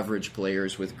or average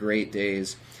players with great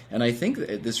days. And I think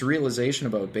that this realization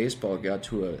about baseball gets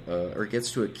to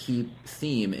a key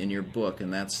theme in your book,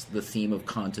 and that's the theme of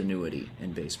continuity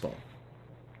in baseball.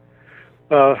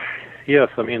 Yes,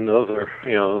 I mean those are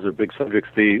big subjects.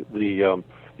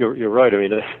 You're right. I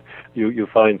mean, you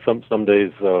find some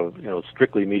days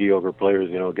strictly mediocre players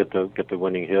get the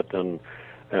winning hit, and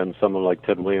someone like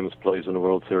Ted Williams plays in the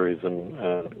World Series and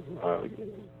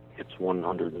it's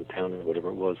 110 or whatever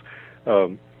it was.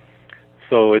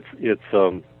 So I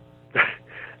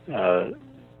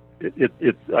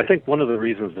think one of the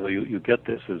reasons that you get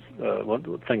this is one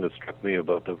thing that struck me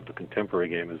about the contemporary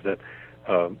game is that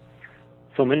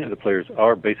so many of the players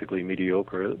are basically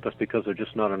mediocre. That's because there's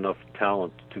just not enough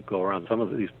talent to go around. Some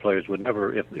of these players would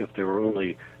never, if there were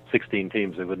only 16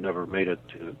 teams, they would never made it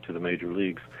to the major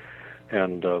leagues.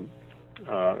 And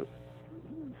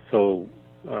so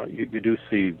you do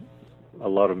see a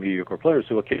lot of mediocre players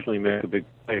who occasionally make a big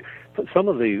play. But some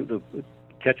of the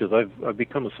catches, I've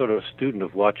become a sort of student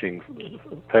of watching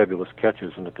fabulous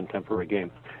catches in the contemporary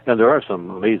game. And there are some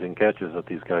amazing catches that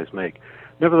these guys make.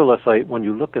 Nevertheless, when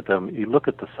you look at them, you look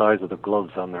at the size of the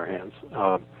gloves on their hands.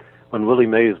 When Willie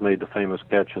Mays made the famous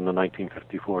catch in the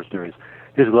 1954 series,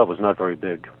 his glove was not very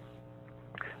big.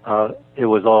 it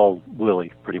was all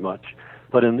Willie pretty much.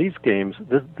 But in these games,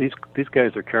 these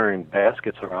guys are carrying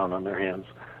baskets around on their hands.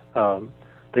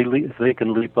 If they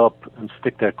can leap up and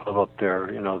stick that glove up there,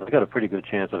 they got a pretty good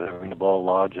chance of having the ball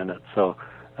lodge in it. So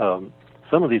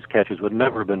some of these catches would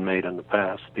never have been made in the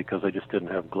past because they just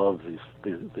didn't have gloves.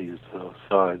 These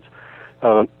sides.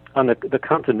 On the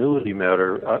continuity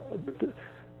matter,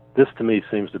 this to me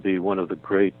seems to be one of the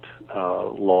great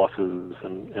losses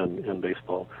in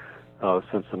baseball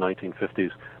since the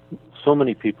 1950s. So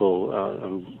many people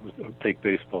who take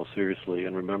baseball seriously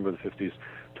and remember the 50s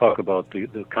talk about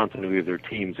the continuity of their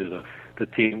teams. The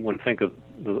team, when think of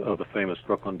the famous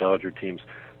Brooklyn Dodger teams,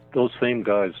 those same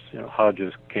guys,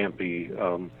 Hodges, Campy,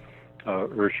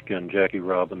 Erskine, Jackie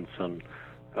Robinson,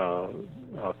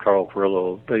 Carl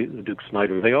Carrillo, Duke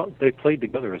Snyder, they played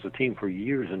together as a team for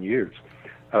years and years.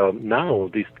 Now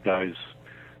these guys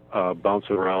bounce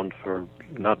around for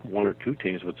not one or two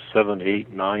teams, but 7,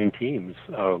 8, 9 teams.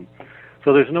 So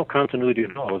there's no continuity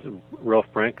at all. As Ralph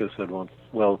Branca said once,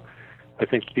 well, I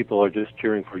think people are just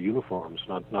cheering for uniforms,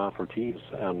 not for teams.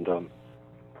 And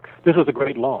this is a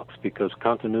great loss because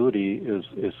continuity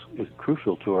is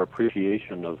crucial to our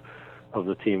appreciation of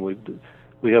the team.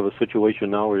 We have a situation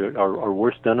now where our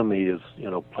worst enemy is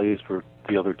plays for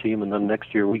the other team, and then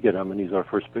next year we get him and he's our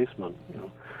first baseman.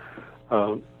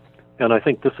 And I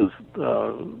think this has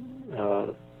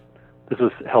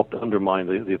helped undermine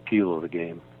the appeal of the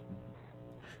game.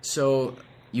 So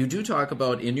you do talk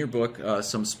about in your book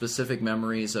some specific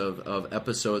memories of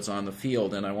episodes on the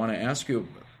field, and I want to ask you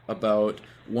about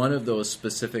one of those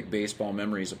specific baseball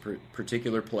memories, a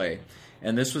particular play.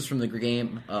 And this was from the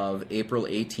game of April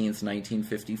 18th,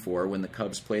 1954, when the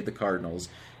Cubs played the Cardinals.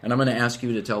 And I'm going to ask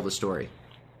you to tell the story.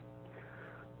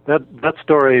 That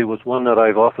story was one that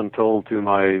I've often told to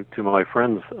my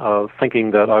friends,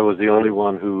 thinking that I was the only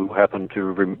one who happened to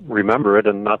remember it,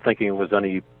 and not thinking it was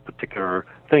any particular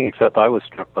thing, except I was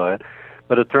struck by it.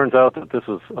 But it turns out that this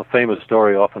is a famous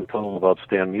story often told about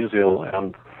Stan Musial,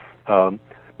 and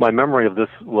my memory of this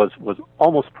was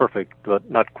almost perfect, but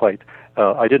not quite.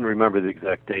 I didn't remember the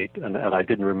exact date, and I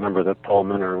didn't remember that Paul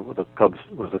Minner was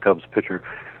the Cubs pitcher.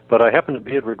 But I happened to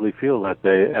be at Wrigley Field that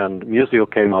day, and Musial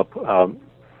came up.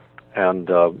 And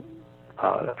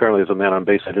apparently as a man on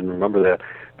base, I didn't remember that.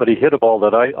 But he hit a ball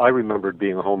that I remembered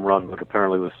being a home run, but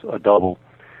apparently was a double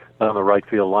on the right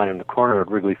field line in the corner at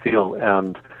Wrigley Field.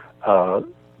 And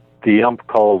the ump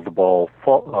called the ball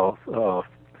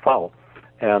foul.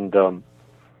 And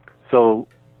so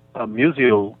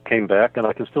Musial came back, and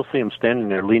I can still see him standing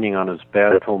there leaning on his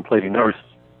bat at home plate. He never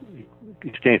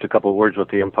exchanged a couple of words with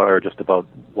the umpire just about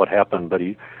what happened, but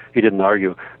he didn't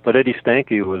argue. But Eddie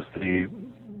Stanky was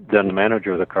then the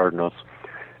manager of the Cardinals,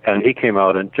 and he came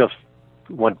out and just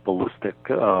went ballistic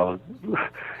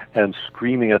and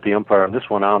screaming at the umpire. And this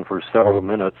went on for several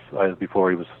minutes before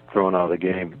he was thrown out of the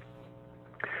game.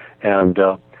 And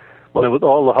when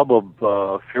all the hubbub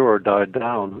furor died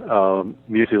down,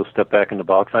 Musial stepped back in the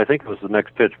box. I think it was the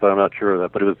next pitch, but I'm not sure of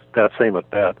that. But it was that same at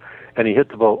bat, and he hit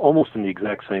the ball almost in the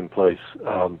exact same place,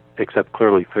 except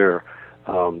clearly fair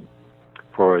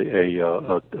for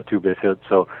a two-base hit.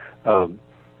 So.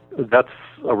 That's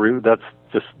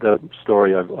just that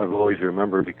story I've always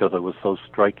remembered because it was so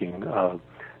striking,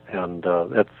 and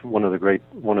that's one of the great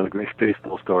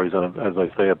baseball stories. And as I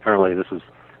say, apparently this is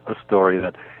a story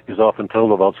that is often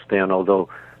told about Stan, although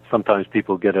sometimes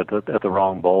people get it at the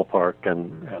wrong ballpark,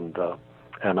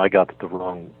 and I got the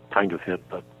wrong kind of hit,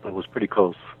 but it was pretty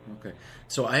close. Okay,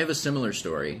 so I have a similar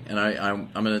story, and I'm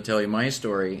going to tell you my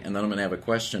story, and then I'm going to have a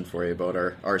question for you about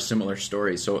our similar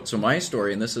stories. So my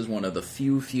story, and this is one of the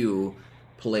few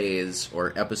plays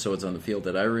or episodes on the field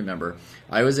that I remember.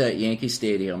 I was at Yankee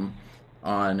Stadium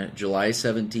on July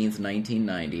 17th,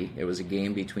 1990. It was a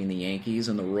game between the Yankees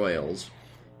and the Royals,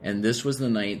 and this was the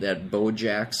night that Bo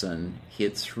Jackson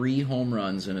hit 3 home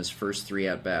runs in his first 3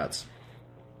 at-bats.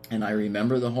 And I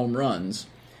remember the home runs,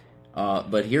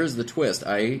 but here's the twist.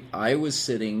 I was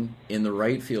sitting in the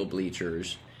right field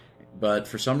bleachers, but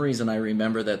for some reason I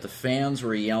remember that the fans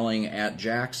were yelling at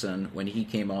Jackson when he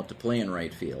came out to play in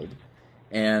right field.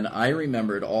 And I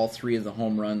remembered all 3 of the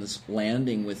home runs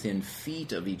landing within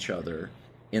feet of each other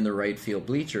in the right field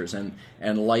bleachers. And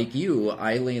like you,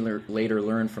 I later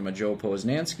learned from a Joe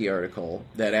Posnanski article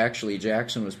that actually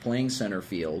Jackson was playing center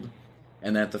field,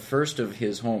 and that the first of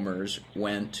his homers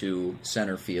went to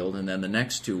center field, and then the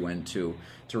next 2 went to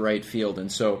right field.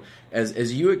 And so,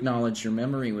 as you acknowledged, your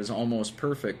memory was almost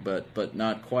perfect, but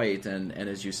not quite. And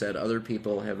as you said, other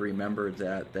people have remembered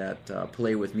that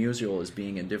play with Musial as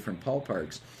being in different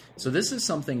ballparks. So this is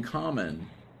something common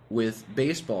with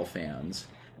baseball fans,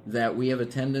 that we have a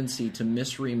tendency to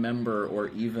misremember or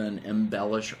even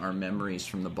embellish our memories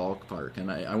from the ballpark.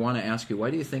 And I want to ask you,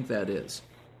 why do you think that is?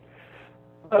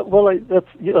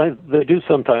 They do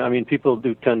sometimes. I mean, people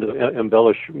do tend to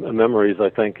embellish memories, I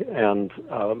think, and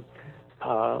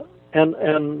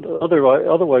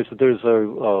otherwise, there's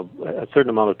a certain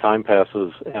amount of time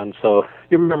passes, and so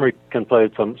your memory can play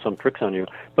some tricks on you.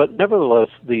 But nevertheless,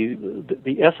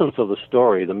 the essence of the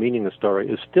story, the meaning of the story,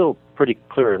 is still pretty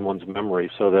clear in one's memory.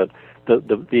 So that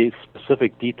the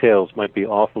specific details might be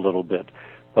off a little bit,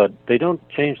 but they don't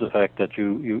change the fact that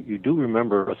you do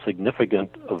remember a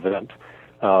significant event.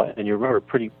 And you remember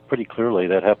pretty clearly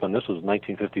that happened. This was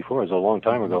 1954. It was a long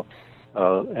time ago.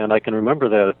 And I can remember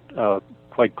that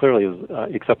quite clearly,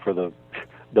 except for the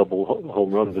double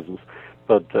home run business.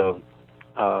 But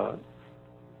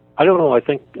I don't know. I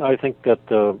think that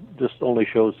this only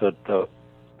shows that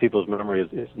people's memory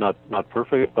is not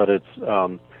perfect, but it's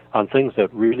on things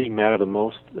that really matter the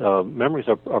most. Memories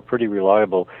are pretty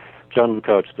reliable. John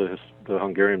Lukács, the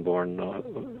Hungarian-born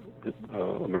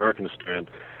American historian,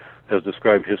 has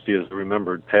described history as the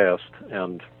remembered past,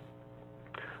 and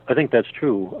I think that's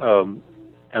true.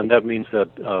 And that means that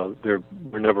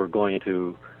we're never going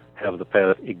to have the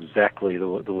past exactly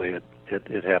the way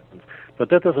it happens. But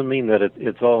that doesn't mean that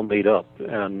it's all made up,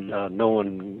 and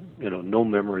no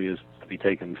memory is to be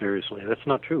taken seriously. That's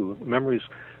not true. Memories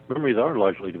are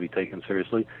largely to be taken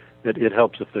seriously. It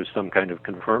helps if there's some kind of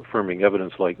confirming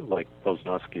evidence, like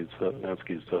Poznański's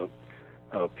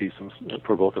piece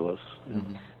for both of us.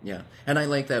 Mm-hmm. Yeah, and I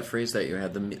like that phrase that you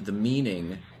had. The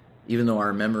meaning, even though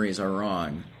our memories are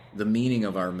wrong, the meaning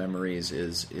of our memories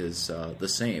is the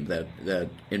same. That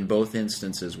in both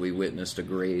instances we witnessed a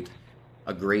great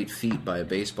feat by a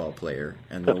baseball player,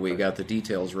 and when we got the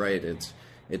details right,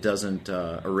 it doesn't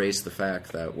erase the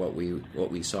fact that what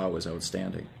we saw was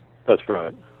outstanding. That's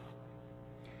right.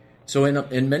 So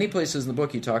in many places in the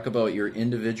book, you talk about your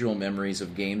individual memories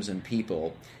of games and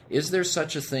people. Is there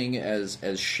such a thing as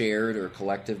shared or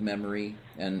collective memory,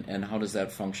 and how does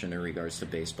that function in regards to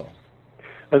baseball?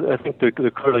 I think there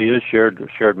clearly is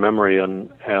shared memory,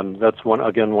 and that's one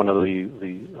of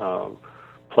the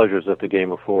pleasures that the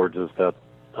game affords, is that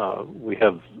we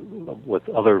have, with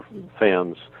other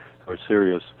fans who are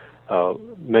serious,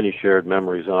 many shared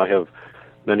memories. And I have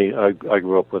many. I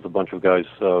grew up with a bunch of guys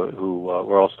who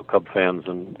were also Cub fans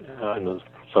in the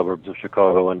suburbs of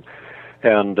Chicago, and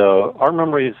our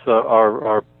memories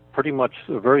are pretty much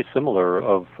very similar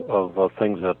of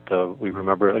things that we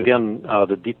remember. Again,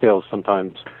 the details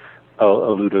sometimes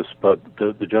elude us, but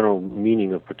the general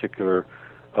meaning of particular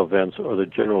events, or the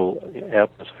general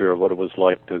atmosphere of what it was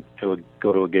like to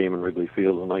go to a game in Wrigley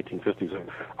Field in the 1950s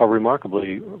are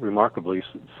remarkably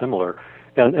similar.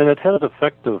 And it has an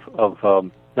effect of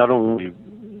not only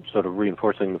sort of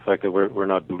reinforcing the fact that we're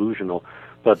not delusional,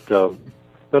 but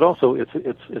also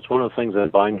it's one of the things that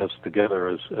bind us together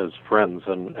as friends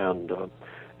and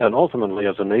ultimately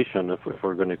as a nation. If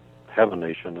we're going to have a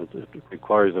nation, it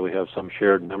requires that we have some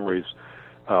shared memories,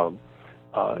 and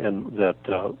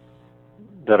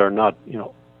that are not,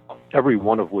 every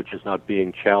one of which is not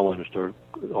being challenged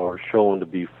or shown to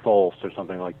be false or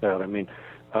something like that. I mean,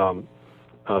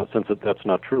 since that's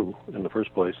not true in the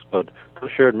first place, but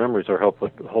those shared memories are help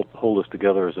hold us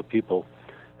together as a people,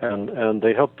 and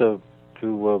they help to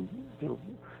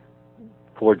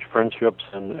forge friendships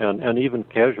and even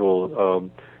casual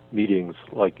meetings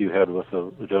like you had with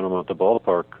the gentleman at the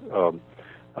ballpark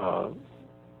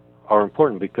are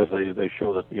important, because they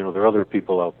show that there are other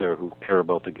people out there who care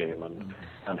about the game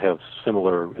and have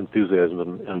similar enthusiasm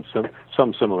and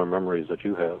some similar memories that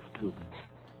you have too.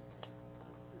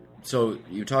 So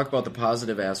you talk about the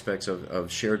positive aspects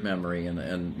of shared memory,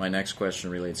 and my next question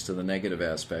relates to the negative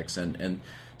aspects. And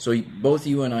so both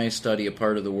you and I study a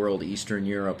part of the world, Eastern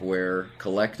Europe, where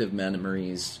collective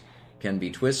memories can be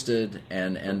twisted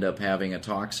and end up having a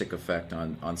toxic effect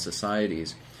on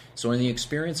societies. So in the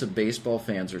experience of baseball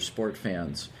fans or sport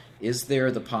fans, is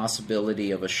there the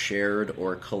possibility of a shared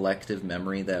or collective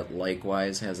memory that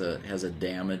likewise has a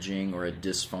damaging or a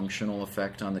dysfunctional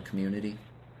effect on the community?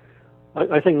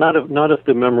 I think not if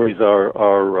the memories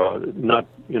are not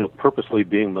purposely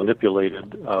being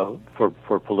manipulated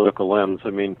for political ends. I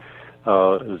mean,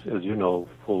 as you know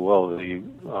full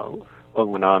well, what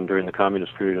went on during the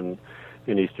communist period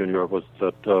in Eastern Europe was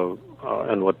that,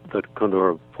 and what that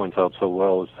Kundera points out so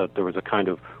well, is that there was a kind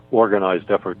of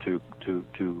organized effort to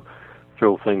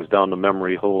throw things down the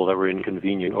memory hole that were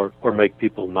inconvenient or make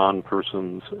people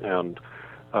non-persons.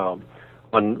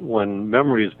 And when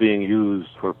memory is being used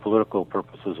for political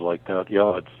purposes like that,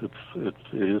 it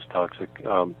is toxic.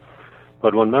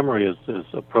 But when memory is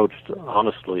approached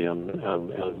honestly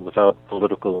and without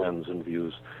political ends and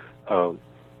views,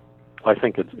 I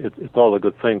think it's all a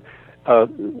good thing.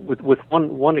 With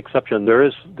one exception, there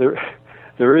is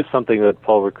something that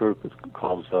Paul Ricoeur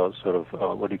calls sort of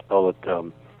what do you call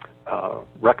it,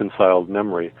 reconciled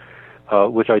memory,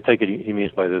 which I take it he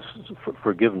means by this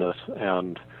forgiveness,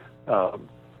 and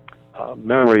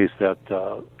memories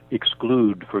that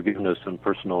exclude forgiveness in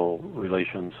personal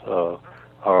relations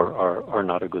are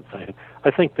not a good thing.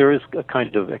 I think there is a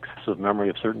kind of excessive memory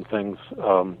of certain things.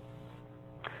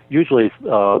 Usually,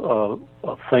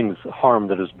 things, harm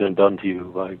that has been done to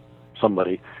you by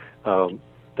somebody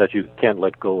that you can't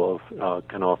let go of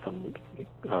can often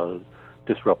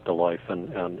disrupt the life, and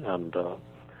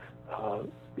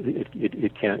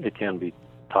it can be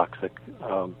toxic.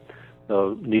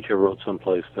 Nietzsche wrote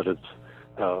someplace that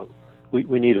it's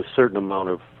we need a certain amount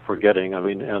of forgetting. I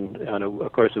mean, and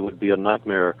of course it would be a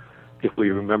nightmare if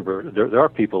we remember. There are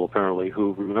people apparently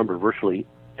who remember virtually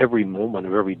every moment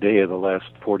of every day of the last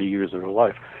 40 years of their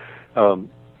life,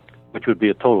 which would be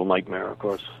a total nightmare, of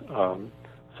course.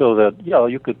 So that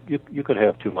you could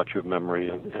have too much of memory,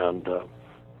 and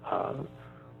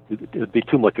it would be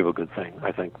too much of a good thing,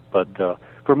 I think. But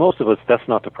for most of us, that's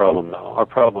not the problem now. Our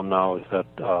problem now is that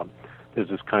there's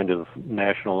this kind of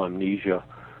national amnesia,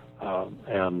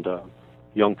 and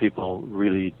young people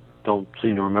really don't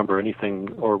seem to remember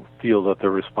anything or feel that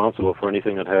they're responsible for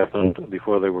anything that happened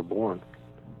before they were born.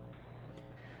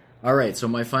 All right, so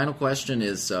my final question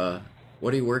is,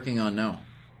 what are you working on now?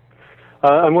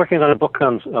 I'm working on a book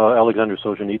on Alexander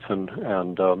Solzhenitsyn,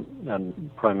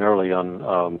 and primarily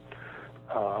on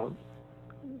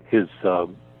his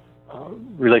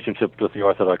relationship with the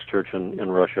Orthodox Church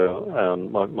in Russia.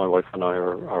 And my wife and I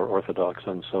are Orthodox,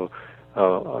 and so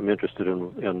I'm interested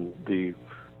in the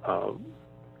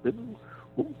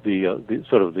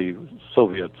sort of the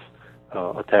Soviets'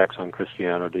 attacks on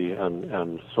Christianity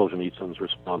and Solzhenitsyn's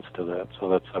response to that. So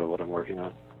that's sort of what I'm working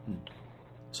on.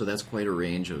 So that's quite a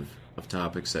range of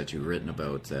topics that you've written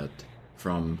about, that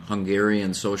from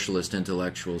Hungarian socialist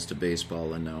intellectuals to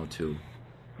baseball and now to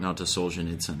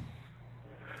Solzhenitsyn.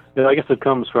 Yeah, I guess it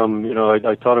comes from,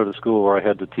 I taught at a school where I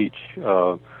had to teach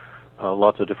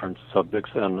lots of different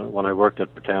subjects, and when I worked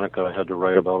at Britannica, I had to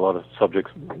write about a lot of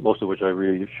subjects, most of which I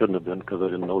really shouldn't have been because I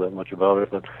didn't know that much about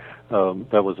it, but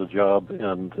that was a job,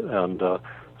 and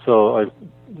so I,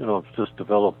 just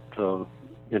developed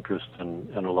interest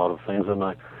in a lot of things, and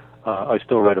I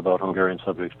still write about Hungarian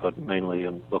subjects, but mainly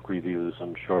in book reviews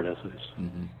and short essays.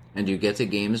 Mm-hmm. And do you get to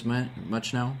games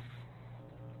much now?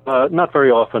 Not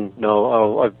very often,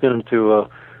 no. I've been to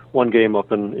one game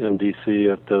up in D.C.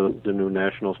 at the new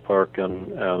Nationals Park,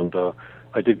 and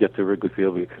I did get to Wrigley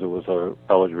Field because it was our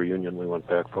college reunion we went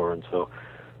back for, and so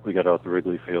we got out to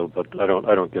Wrigley Field. But I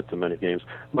don't get to many games.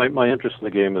 My interest in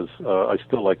the game is I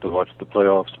still like to watch the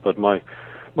playoffs, but my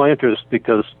interest,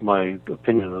 because my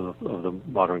opinion of the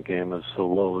modern game is so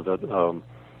low that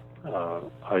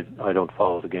I don't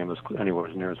follow the game anywhere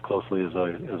near as closely as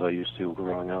I used to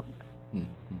growing up.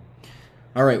 Mm-hmm.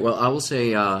 All right. Well, I will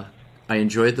say I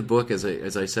enjoyed the book. As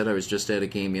I said, I was just at a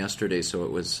game yesterday, so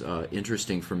it was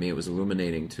interesting for me. It was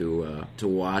illuminating to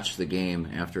watch the game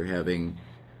after having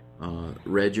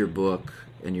read your book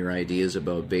and your ideas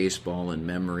about baseball and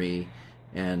memory,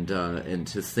 and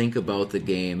to think about the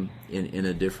game in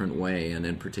a different way. And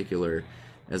in particular,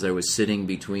 as I was sitting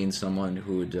between someone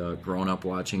who'd grown up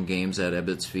watching games at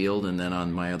Ebbets Field, and then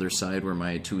on my other side were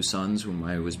my two sons, whom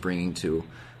I was bringing to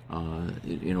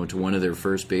one of their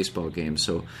first baseball games.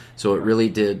 So it really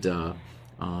did.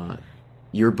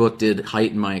 Your book did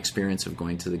heighten my experience of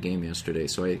going to the game yesterday.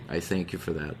 So I thank you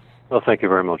for that. Well, thank you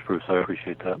very much, Bruce. I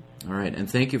appreciate that. All right, and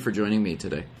thank you for joining me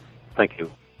today. Thank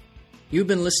you. You've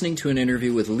been listening to an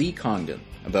interview with Lee Congdon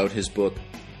about his book,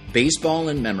 Baseball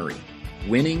and Memory,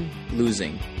 Winning,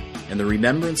 Losing, and the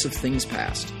Remembrance of Things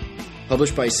Past,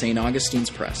 published by St. Augustine's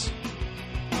Press.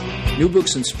 New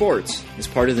Books in Sports is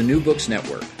part of the New Books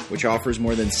Network, which offers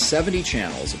more than 70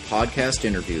 channels of podcast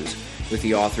interviews with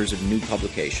the authors of new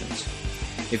publications.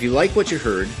 If you like what you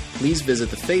heard, please visit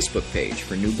the Facebook page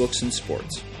for New Books in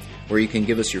Sports, where you can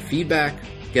give us your feedback,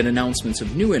 get announcements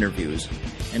of new interviews,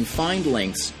 and find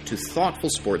links to thoughtful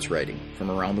sports writing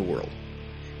from around the world.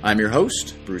 I'm your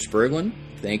host, Bruce Berglund.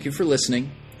 Thank you for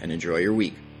listening, and enjoy your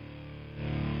week.